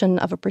preservation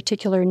of a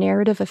particular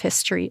narrative of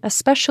history,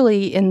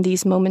 especially in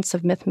these moments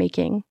of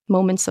myth-making,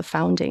 moments of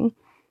founding,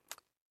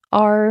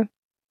 are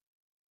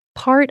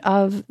part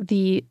of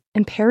the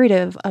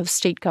imperative of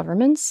state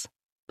governments,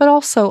 but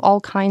also all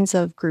kinds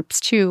of groups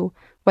too,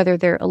 whether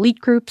they're elite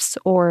groups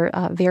or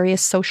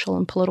various social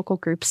and political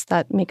groups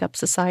that make up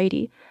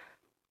society.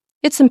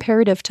 It's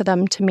imperative to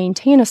them to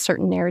maintain a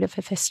certain narrative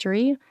of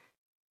history.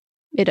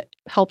 It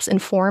helps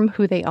inform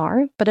who they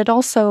are, but it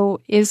also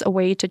is a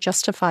way to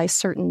justify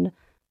certain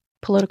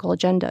political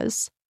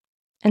agendas.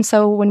 And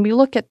so when we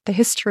look at the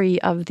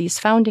history of these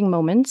founding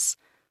moments,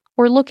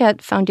 or look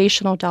at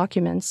foundational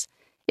documents,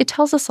 it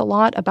tells us a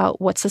lot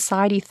about what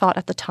society thought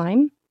at the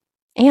time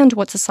and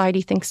what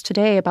society thinks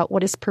today about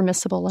what is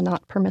permissible and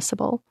not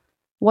permissible,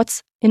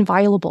 what's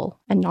inviolable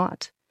and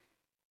not.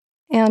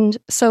 And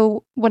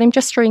so what I'm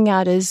gesturing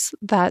at is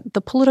that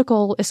the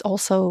political is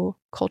also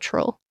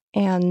cultural,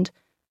 and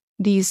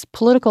these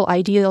political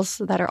ideals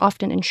that are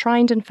often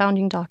enshrined in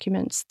founding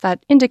documents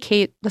that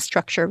indicate the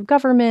structure of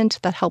government,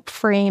 that help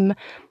frame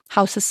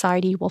how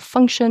society will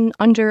function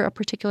under a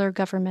particular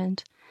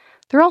government,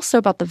 they're also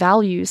about the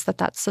values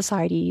that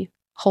society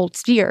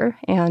holds dear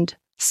and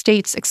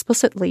states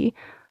explicitly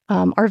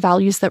are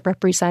values that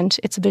represent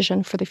its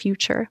vision for the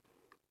future.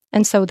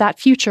 And so that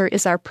future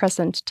is our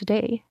present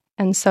today.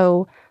 And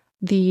so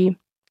the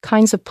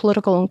kinds of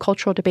political and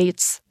cultural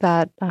debates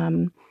that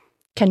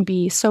can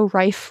be so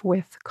rife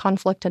with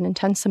conflict and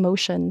intense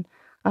emotion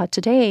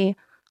today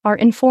are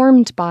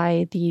informed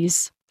by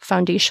these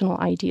foundational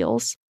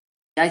ideals.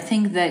 I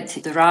think that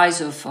the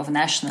rise of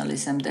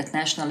nationalism, that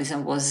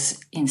nationalism was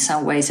in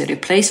some ways a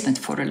replacement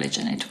for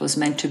religion. It was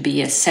meant to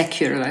be a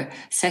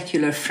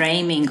secular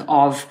framing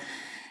of,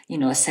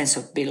 a sense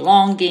of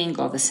belonging,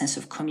 of a sense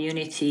of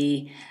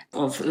community,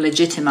 of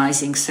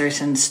legitimizing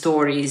certain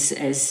stories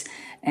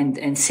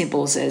and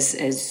symbols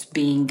as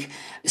being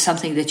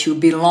something that you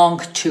belong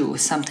to,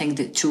 something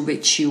to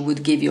which you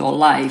would give your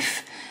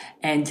life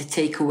and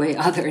take away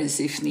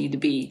others if need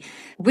be.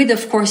 With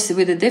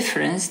the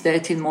difference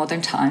that in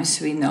modern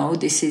times we know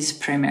this is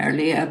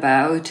primarily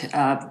about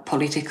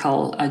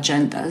political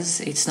agendas.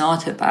 It's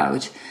not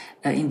about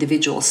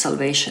individual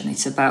salvation.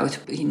 It's about,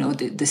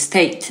 the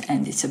state,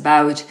 and it's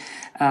about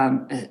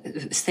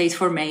state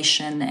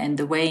formation and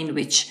the way in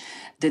which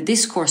the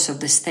discourse of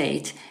the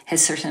state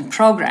has certain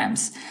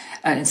programs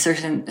and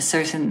certain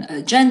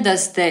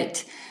agendas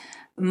that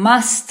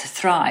must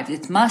thrive.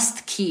 It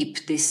must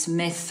keep this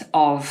myth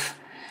of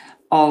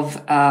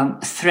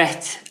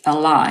threat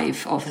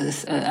alive, of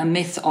a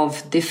myth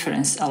of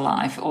difference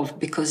alive,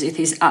 because it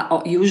is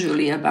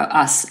usually about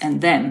us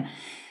and them.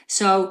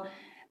 So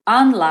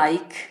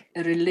unlike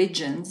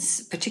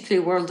religions,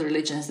 particularly world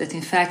religions, that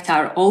in fact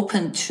are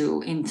open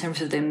to, in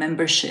terms of their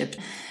membership,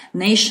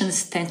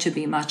 nations tend to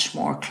be much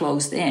more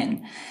closed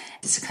in.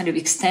 It's a kind of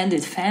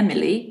extended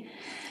family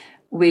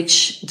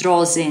which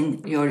draws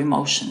in your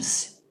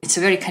emotions. It's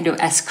a very kind of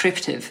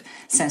ascriptive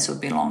sense of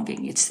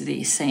belonging. It's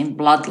the same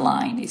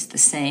bloodline, it's the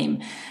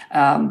same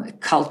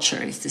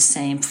culture, it's the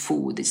same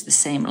food, it's the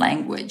same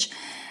language.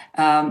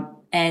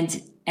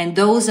 And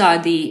those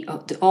are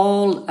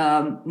all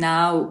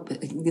now,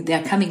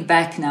 they're coming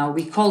back now.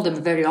 We call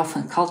them very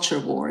often culture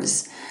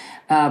wars.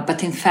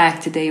 But in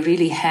fact, they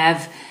really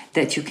have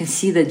that. You can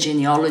see the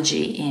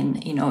genealogy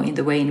in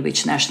the way in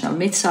which national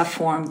myths are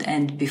formed,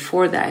 and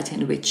before that,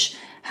 in which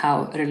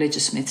how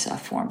religious myths are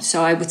formed.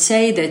 So I would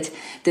say that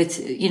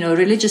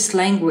religious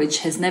language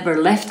has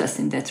never left us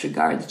in that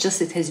regard.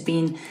 Just it has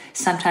been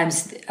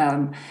sometimes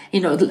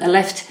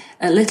left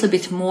a little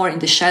bit more in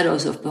the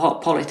shadows of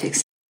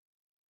politics.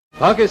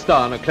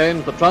 Pakistan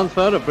acclaims the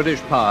transfer of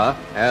British power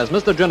as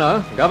Mr.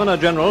 Jinnah,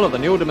 Governor-General of the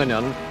New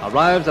Dominion,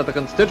 arrives at the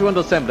Constituent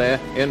Assembly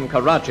in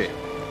Karachi.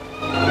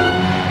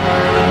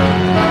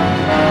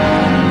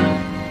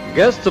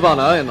 Guests of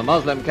honour in the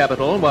Muslim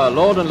capital were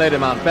Lord and Lady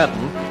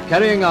Mountbatten,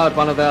 carrying out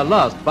one of their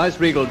last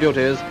viceregal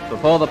duties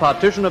before the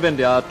partition of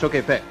India took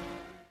effect.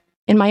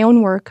 In my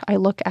own work, I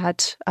look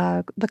at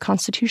the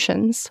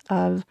constitutions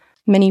of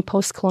many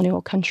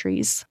post-colonial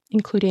countries,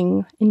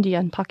 including India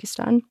and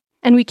Pakistan.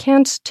 And we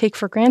can't take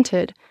for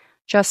granted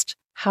just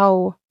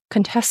how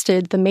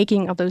contested the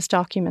making of those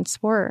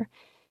documents were,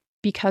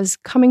 because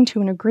coming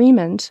to an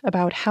agreement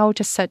about how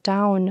to set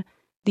down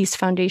these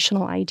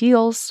foundational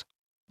ideals,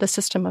 the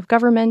system of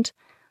government,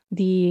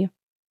 the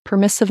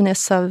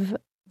permissiveness of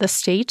the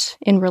state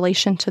in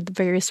relation to the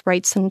various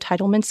rights and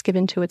entitlements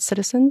given to its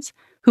citizens,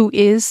 who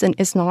is and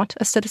is not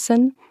a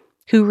citizen,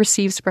 who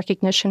receives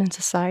recognition in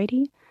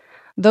society.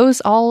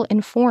 Those all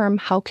inform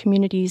how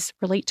communities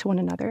relate to one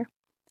another.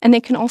 And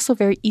they can also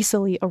very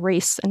easily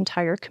erase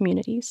entire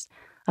communities.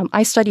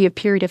 I study a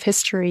period of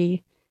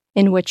history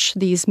in which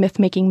these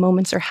myth-making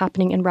moments are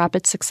happening in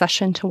rapid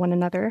succession to one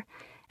another,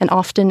 and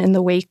often in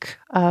the wake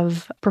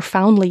of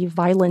profoundly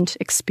violent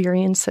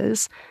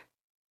experiences,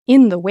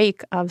 in the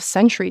wake of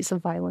centuries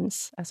of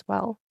violence as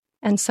well.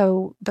 And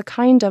so the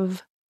kind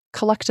of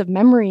collective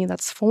memory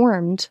that's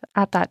formed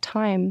at that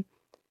time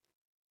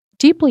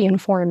deeply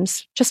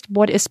informs just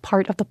what is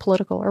part of the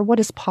political or what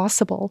is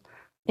possible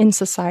in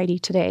society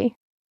today.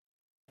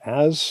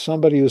 As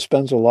somebody who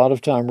spends a lot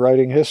of time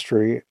writing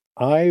history,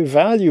 I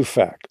value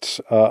facts.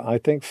 I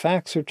think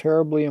facts are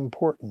terribly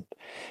important.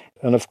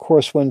 And of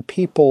course, when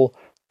people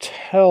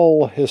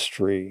tell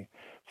history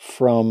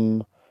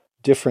from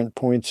different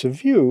points of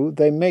view,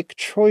 they make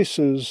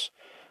choices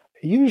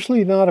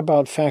usually not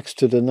about facts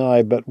to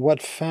deny, but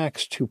what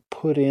facts to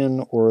put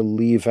in or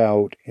leave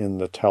out in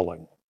the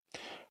telling.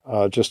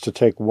 Just to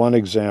take one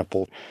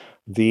example,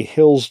 the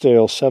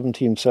Hillsdale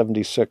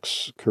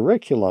 1776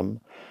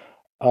 curriculum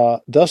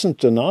doesn't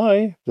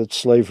deny that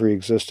slavery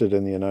existed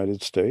in the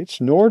United States,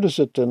 nor does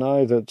it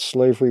deny that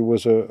slavery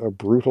was a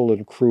brutal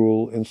and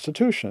cruel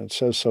institution. It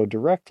says so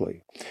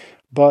directly.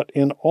 But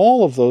in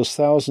all of those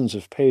thousands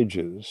of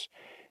pages,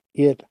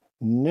 it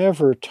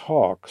never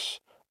talks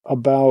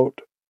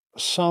about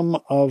some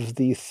of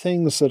the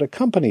things that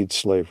accompanied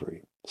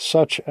slavery,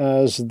 such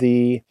as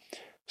the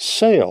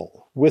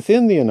sale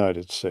within the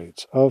United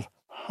States of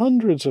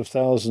hundreds of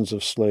thousands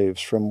of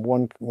slaves from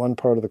one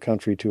part of the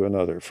country to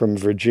another, from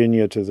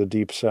Virginia to the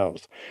Deep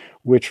South,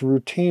 which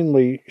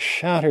routinely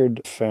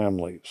shattered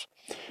families.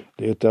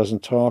 It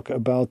doesn't talk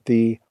about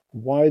the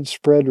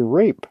widespread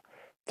rape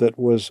that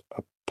was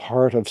a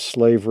part of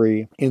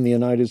slavery in the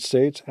United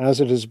States,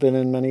 as it has been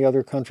in many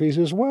other countries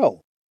as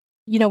well.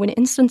 You know, in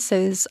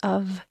instances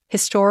of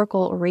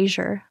historical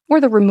erasure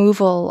or the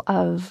removal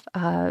of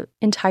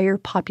entire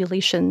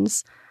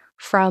populations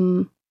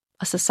from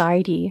a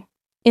society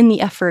in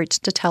the effort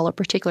to tell a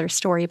particular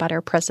story about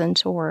our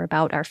present or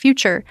about our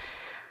future,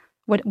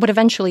 what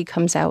eventually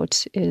comes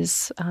out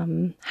is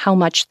how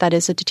much that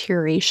is a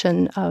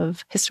deterioration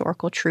of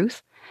historical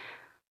truth.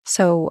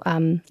 So,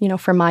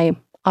 from my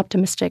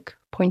optimistic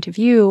point of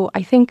view,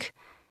 I think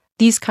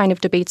these kind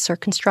of debates are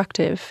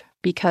constructive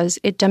because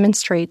it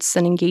demonstrates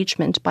an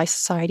engagement by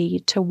society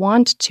to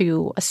want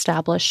to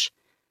establish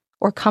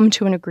or come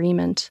to an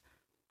agreement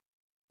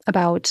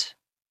about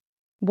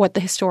what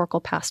the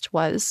historical past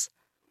was.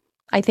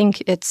 I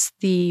think it's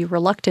the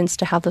reluctance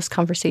to have those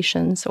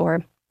conversations,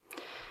 or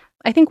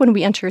I think when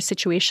we enter a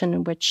situation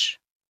in which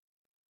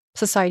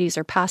societies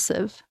are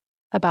passive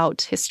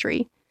about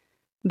history,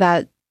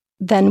 that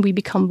then we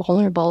become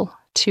vulnerable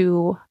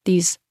to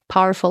these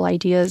powerful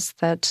ideas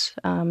that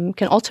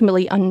can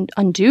ultimately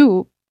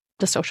undo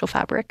the social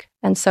fabric.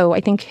 And so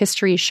I think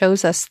history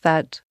shows us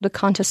that the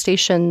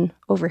contestation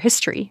over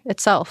history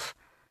itself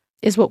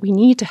is what we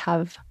need to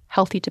have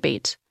healthy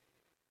debate.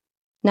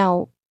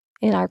 Now,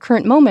 in our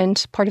current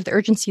moment, part of the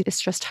urgency is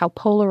just how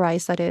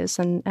polarized that is,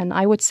 and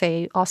I would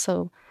say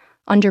also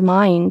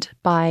undermined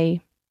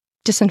by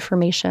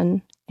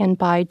disinformation and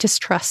by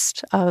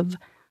distrust of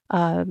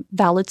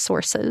valid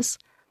sources.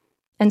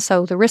 And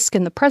so the risk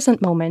in the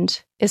present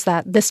moment is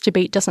that this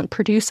debate doesn't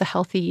produce a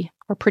healthy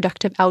or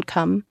productive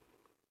outcome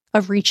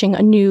of reaching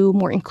a new,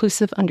 more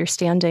inclusive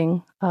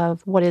understanding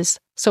of what is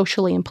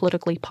socially and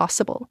politically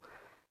possible.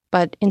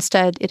 But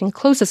instead, it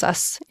encloses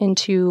us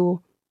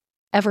into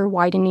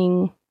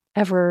ever-widening,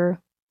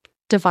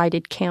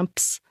 ever-divided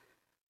camps.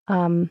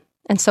 And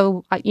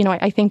so,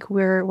 I think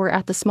we're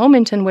at this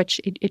moment in which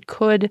it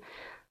could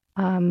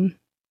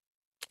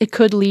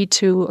lead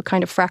to a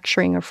kind of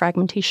fracturing or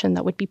fragmentation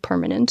that would be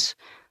permanent.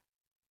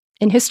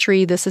 In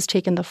history, this has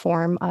taken the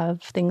form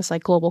of things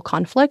like global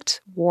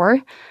conflict, war,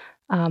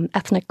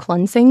 ethnic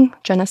cleansing,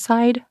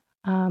 genocide,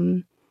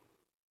 and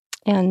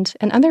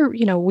other,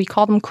 we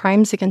call them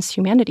crimes against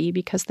humanity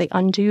because they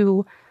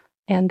undo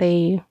and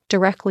they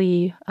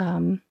directly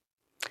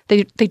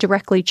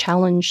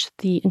challenge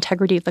the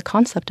integrity of the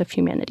concept of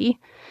humanity.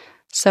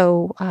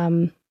 So,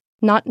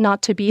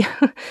 not to be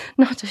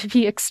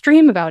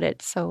extreme about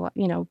it. So,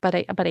 but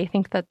I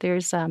think that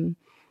there's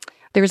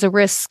a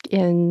risk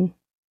in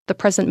the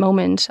present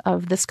moment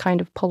of this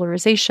kind of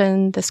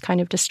polarization, this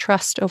kind of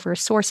distrust over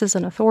sources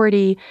and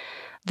authority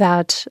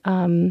that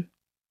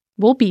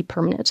will be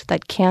permanent,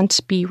 that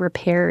can't be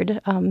repaired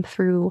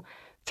through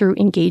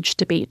engaged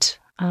debate.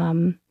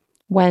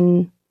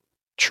 When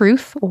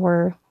truth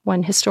or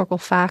when historical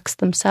facts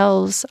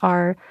themselves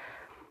are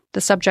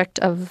the subject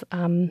of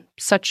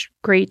such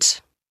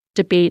great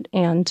debate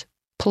and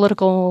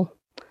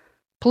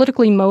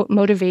politically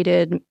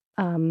motivated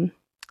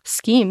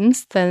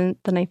schemes, then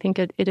I think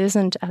it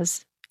isn't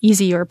as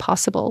easy or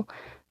possible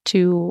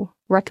to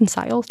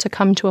reconcile, to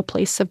come to a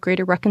place of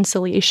greater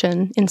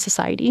reconciliation in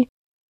society.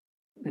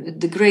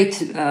 The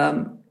great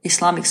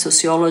Islamic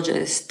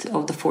sociologist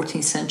of the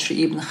 14th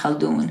century, Ibn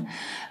Khaldun,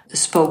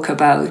 spoke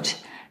about,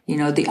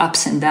 the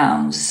ups and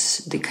downs,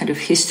 the kind of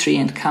history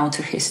and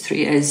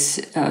counter-history as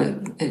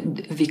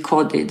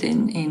recorded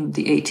in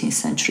the 18th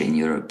century in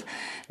Europe.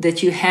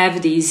 That you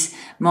have these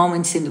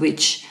moments in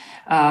which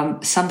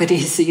somebody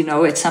is,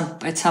 at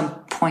some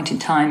point in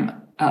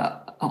time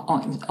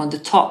on the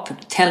top,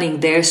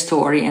 telling their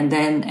story, and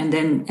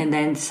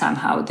then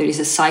somehow there is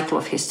a cycle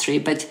of history.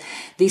 But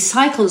these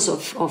cycles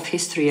of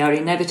history are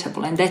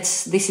inevitable, and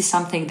this is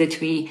something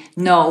that we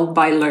know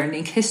by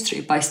learning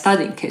history, by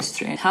studying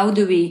history. And how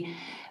do we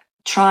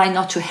try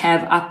not to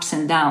have ups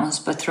and downs,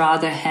 but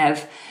rather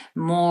have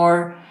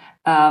more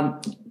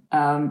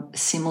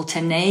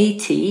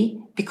simultaneity?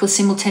 Because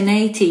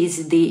simultaneity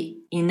is the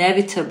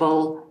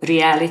inevitable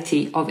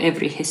reality of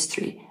every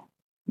history.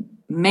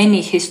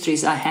 Many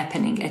histories are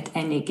happening at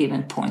any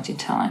given point in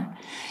time,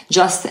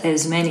 just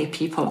as many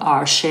people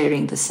are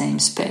sharing the same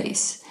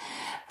space.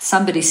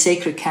 Somebody's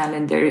sacred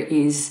calendar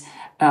is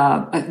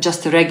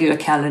just a regular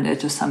calendar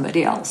to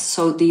somebody else.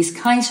 So these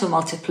kinds of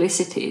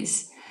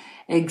multiplicities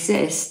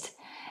exist,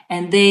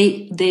 and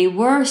they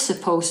were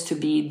supposed to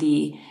be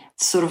the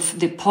sort of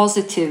the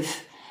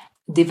positive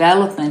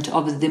development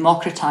of the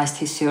democratized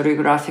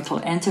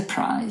historiographical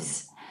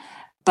enterprise.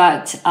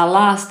 But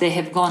alas, they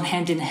have gone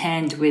hand in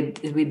hand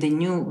with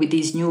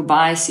these new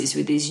biases,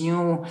 with these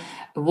new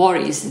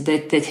worries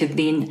that have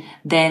been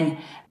then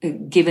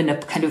given a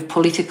kind of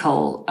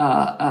political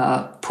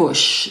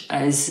push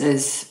as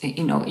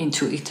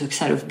into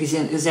sort of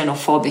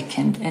xenophobic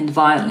and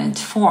violent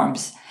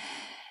forms.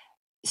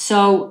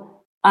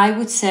 So I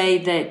would say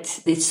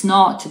that it's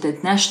not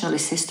that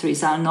nationalist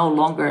histories are no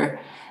longer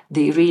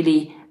the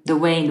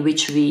way in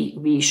which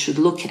we should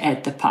look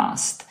at the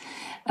past.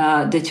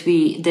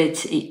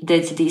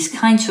 That these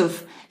kinds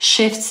of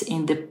shifts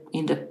in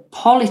the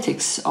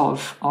politics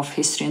of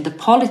history and the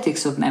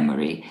politics of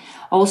memory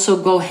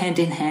also go hand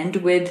in hand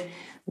with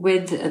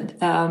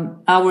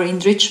our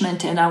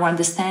enrichment and our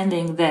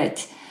understanding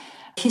that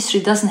history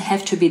doesn't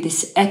have to be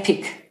this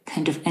epic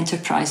kind of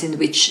enterprise in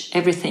which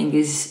everything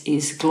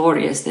is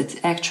glorious.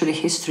 That actually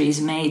history is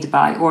made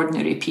by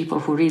ordinary people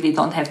who really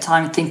don't have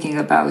time thinking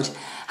about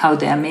how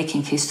they are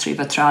making history,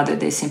 but rather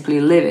they simply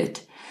live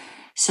it.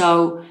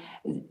 So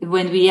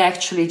when we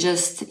actually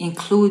just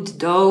include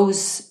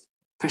those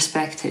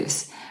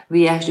perspectives,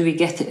 we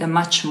get a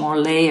much more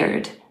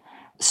layered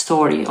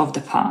story of the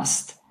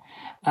past,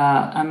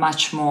 a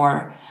much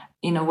more,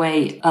 in a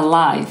way,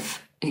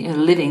 alive,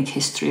 living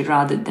history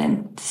rather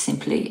than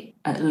simply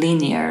a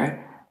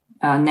linear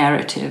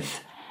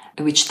narrative,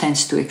 which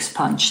tends to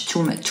expunge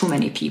too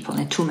many people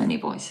and too many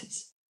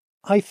voices.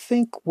 I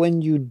think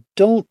when you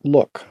don't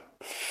look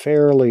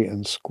fairly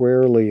and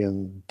squarely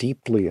and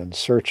deeply and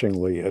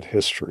searchingly at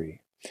history,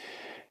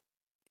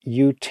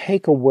 you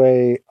take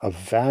away a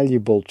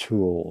valuable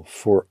tool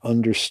for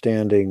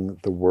understanding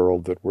the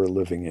world that we're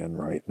living in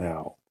right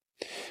now.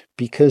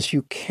 Because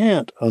you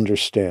can't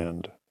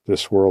understand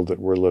this world that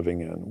we're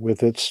living in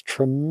with its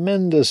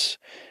tremendous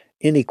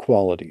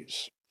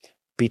inequalities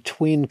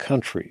between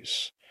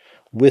countries,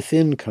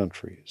 within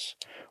countries,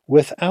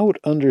 without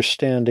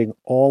understanding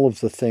all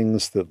of the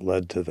things that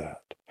led to that.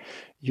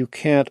 You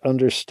can't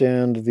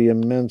understand the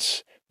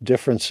immense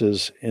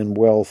differences in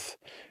wealth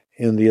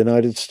in the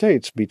United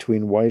States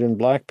between white and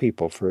black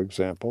people, for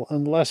example,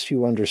 unless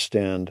you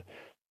understand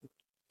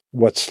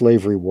what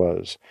slavery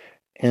was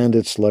and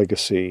its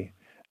legacy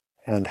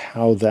and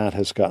how that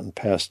has gotten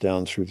passed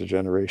down through the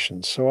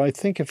generations. So I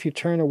think if you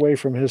turn away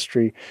from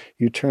history,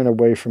 you turn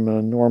away from an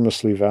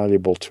enormously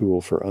valuable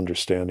tool for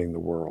understanding the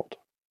world.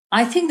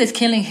 I think that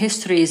killing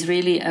history is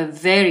really a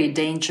very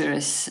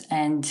dangerous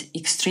and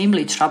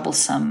extremely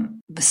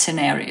troublesome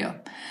scenario.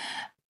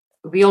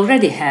 We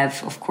already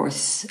have, of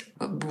course,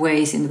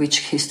 ways in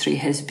which history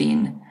has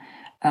been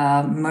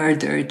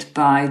murdered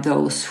by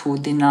those who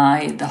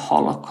deny the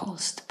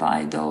Holocaust,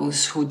 by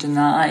those who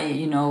deny,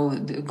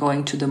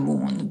 going to the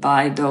moon,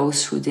 by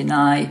those who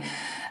deny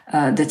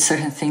that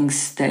certain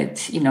things that,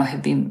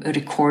 have been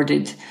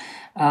recorded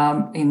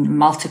in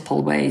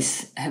multiple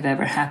ways have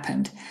ever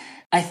happened.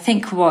 I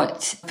think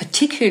what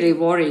particularly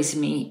worries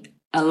me,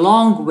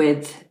 along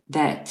with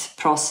that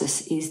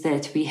process, is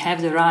that we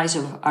have the rise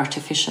of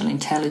artificial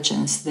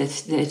intelligence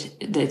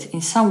that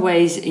in some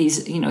ways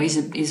is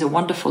a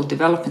wonderful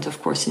development,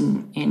 of course,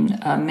 in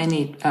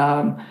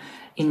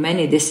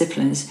many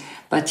disciplines.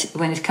 But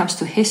when it comes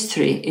to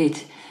history,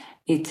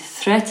 it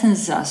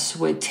threatens us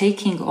with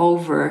taking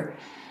over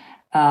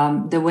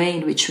the way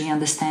in which we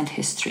understand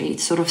history.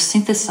 It sort of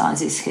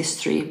synthesizes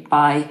history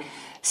by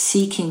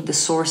seeking the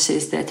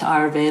sources that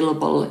are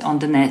available on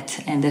the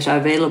net and that are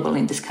available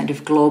in this kind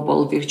of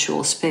global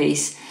virtual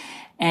space.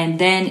 And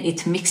then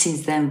it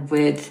mixes them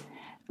with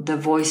the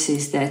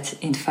voices that,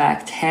 in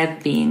fact,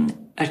 have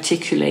been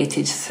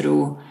articulated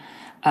through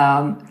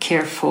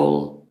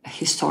careful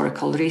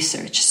historical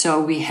research.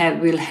 So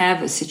we'll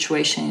have a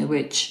situation in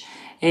which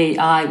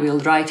AI will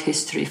write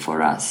history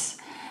for us.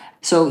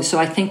 So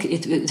I think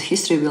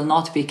history will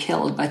not be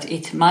killed, but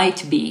it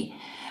might be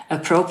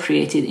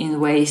appropriated in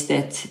ways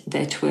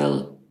that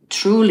will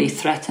truly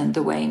threaten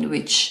the way in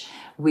which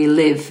we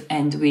live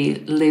and we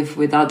live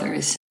with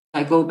others.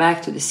 I go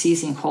back to the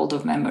seizing hold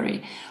of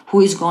memory. Who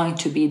is going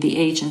to be the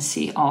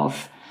agency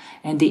of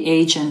and the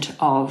agent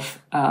of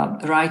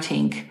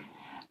writing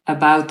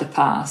about the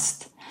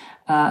past?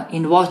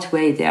 In what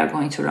way they are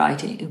going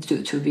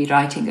to be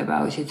writing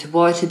about it?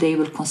 What they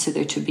will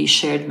consider to be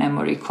shared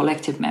memory,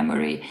 collective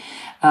memory?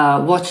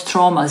 What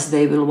traumas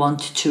they will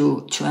want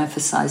to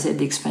emphasize at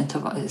the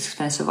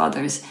expense of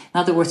others? In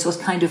other words, what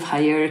kind of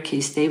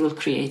hierarchies they will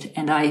create?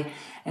 And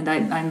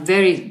I'm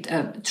very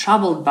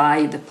troubled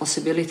by the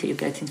possibility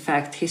that, in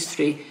fact,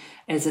 history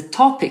as a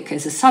topic,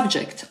 as a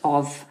subject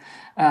of,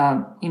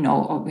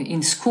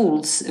 in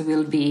schools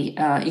will be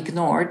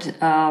ignored,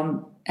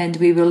 and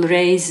we will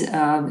raise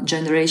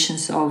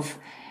generations of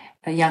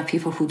young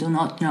people who do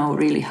not know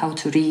really how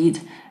to read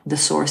the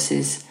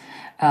sources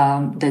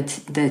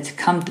that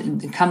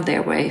come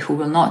their way, who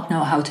will not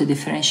know how to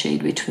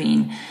differentiate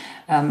between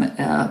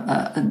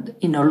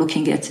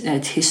looking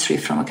at history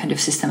from a kind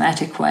of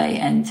systematic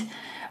way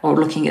or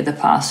looking at the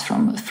past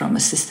from a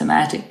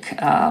systematic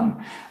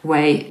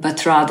way,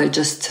 but rather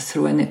just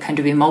through a kind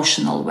of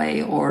emotional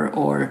way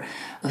or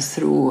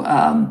through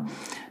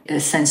a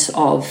sense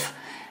of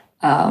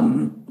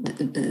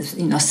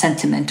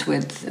sentiment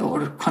with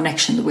or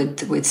connection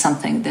with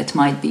something that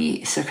might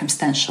be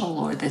circumstantial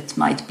or that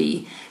might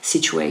be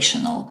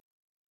situational.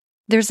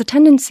 There's a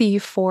tendency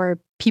for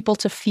people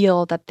to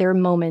feel that their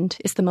moment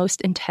is the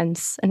most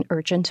intense and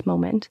urgent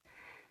moment,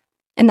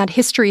 and that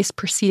history is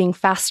proceeding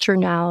faster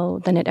now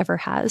than it ever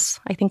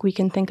has. I think we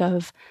can think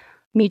of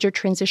major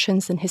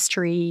transitions in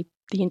history,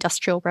 the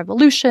Industrial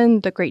Revolution,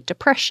 the Great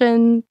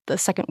Depression, the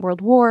Second World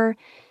War,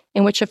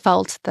 in which it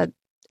felt that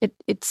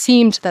it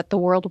seemed that the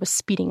world was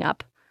speeding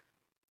up.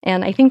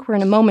 And I think we're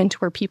in a moment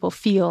where people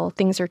feel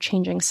things are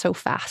changing so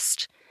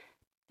fast.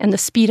 And the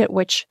speed at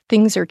which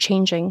things are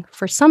changing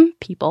for some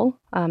people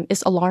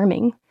is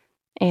alarming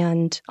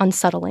and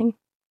unsettling.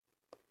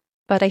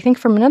 But I think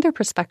from another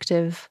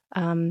perspective,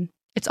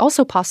 it's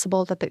also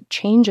possible that the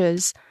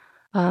changes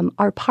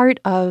are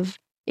part of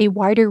a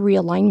wider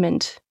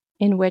realignment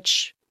in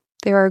which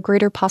there are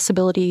greater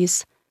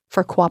possibilities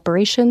for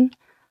cooperation,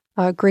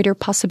 greater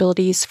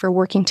possibilities for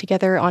working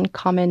together on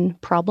common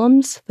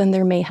problems than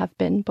there may have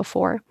been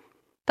before.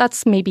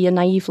 That's maybe a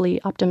naively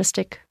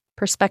optimistic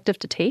perspective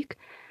to take,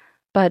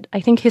 but I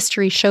think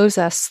history shows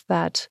us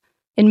that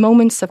in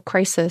moments of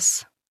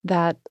crisis,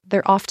 that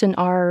there often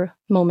are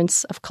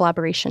moments of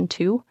collaboration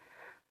too.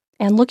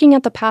 And looking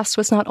at the past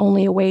was not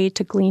only a way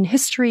to glean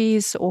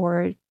histories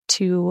or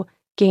to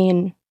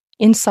gain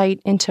insight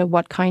into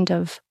what kind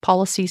of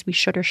policies we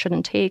should or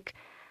shouldn't take,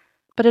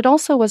 but it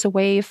also was a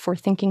way for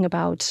thinking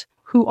about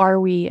who are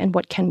we and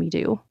what can we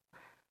do.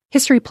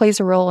 History plays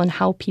a role in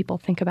how people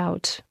think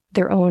about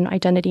their own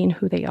identity and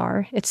who they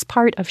are. It's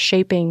part of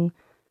shaping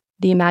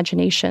the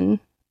imagination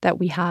that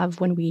we have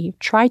when we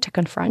try to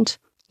confront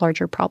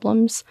larger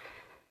problems.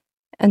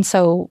 And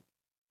so,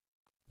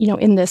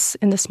 in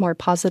this more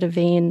positive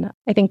vein,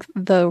 I think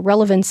the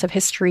relevance of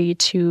history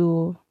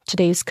to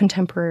today's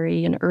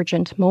contemporary and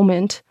urgent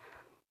moment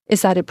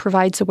is that it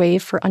provides a way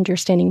for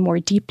understanding more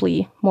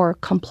deeply, more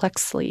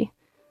complexly,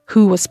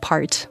 who was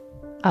part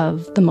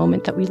of the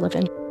moment that we live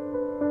in.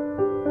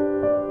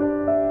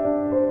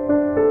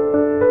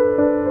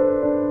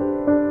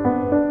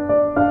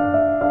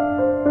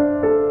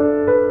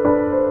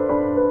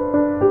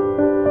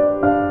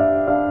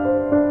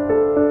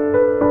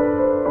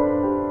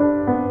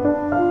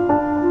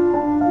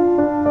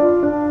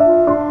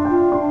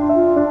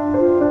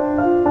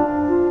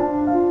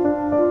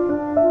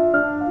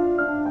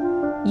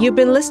 You've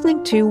been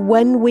listening to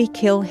When We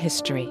Kill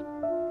History.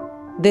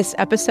 This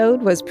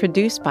episode was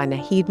produced by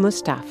Naheed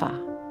Mustafa.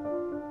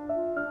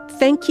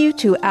 Thank you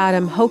to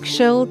Adam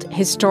Hochschild,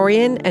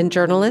 historian and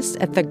journalist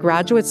at the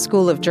Graduate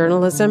School of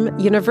Journalism,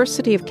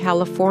 University of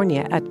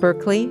California at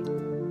Berkeley.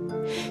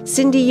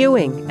 Cindy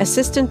Ewing,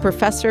 assistant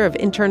professor of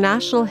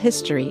international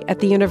history at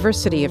the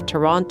University of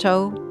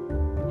Toronto.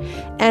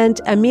 And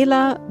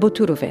Amila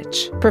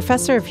Buturovic,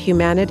 professor of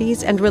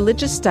humanities and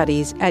religious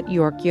studies at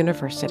York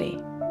University.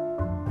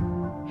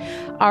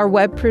 Our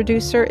web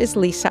producer is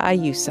Lisa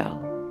Ayuso.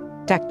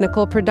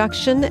 Technical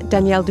production,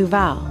 Danielle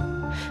Duval.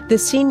 The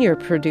senior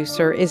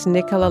producer is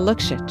Nikola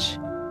Luksic.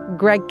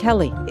 Greg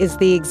Kelly is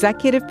the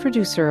executive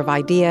producer of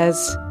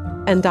Ideas,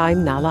 and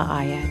I'm Nala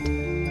Ayed.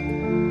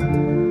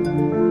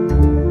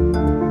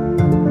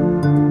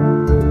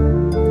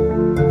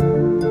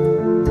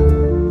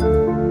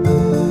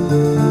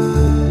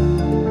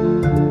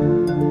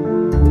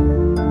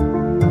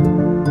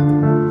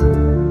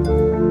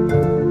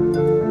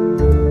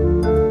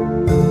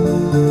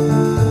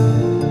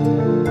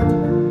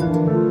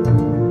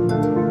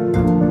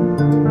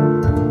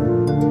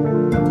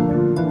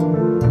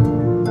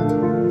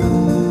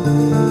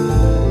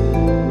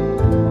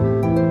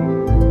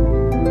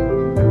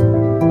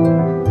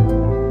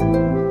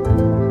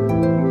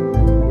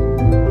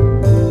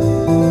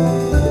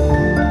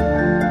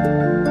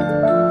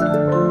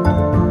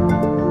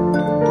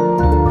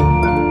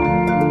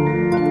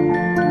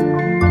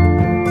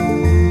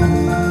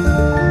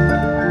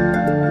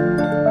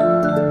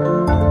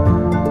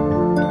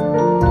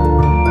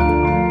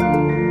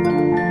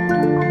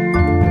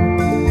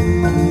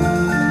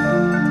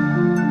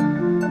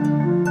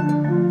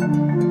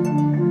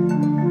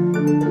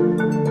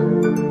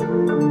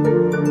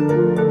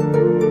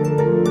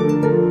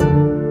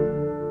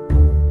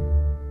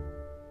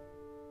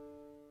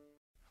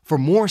 For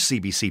more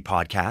CBC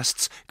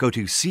podcasts, go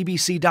to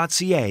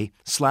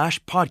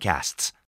cbc.ca/podcasts.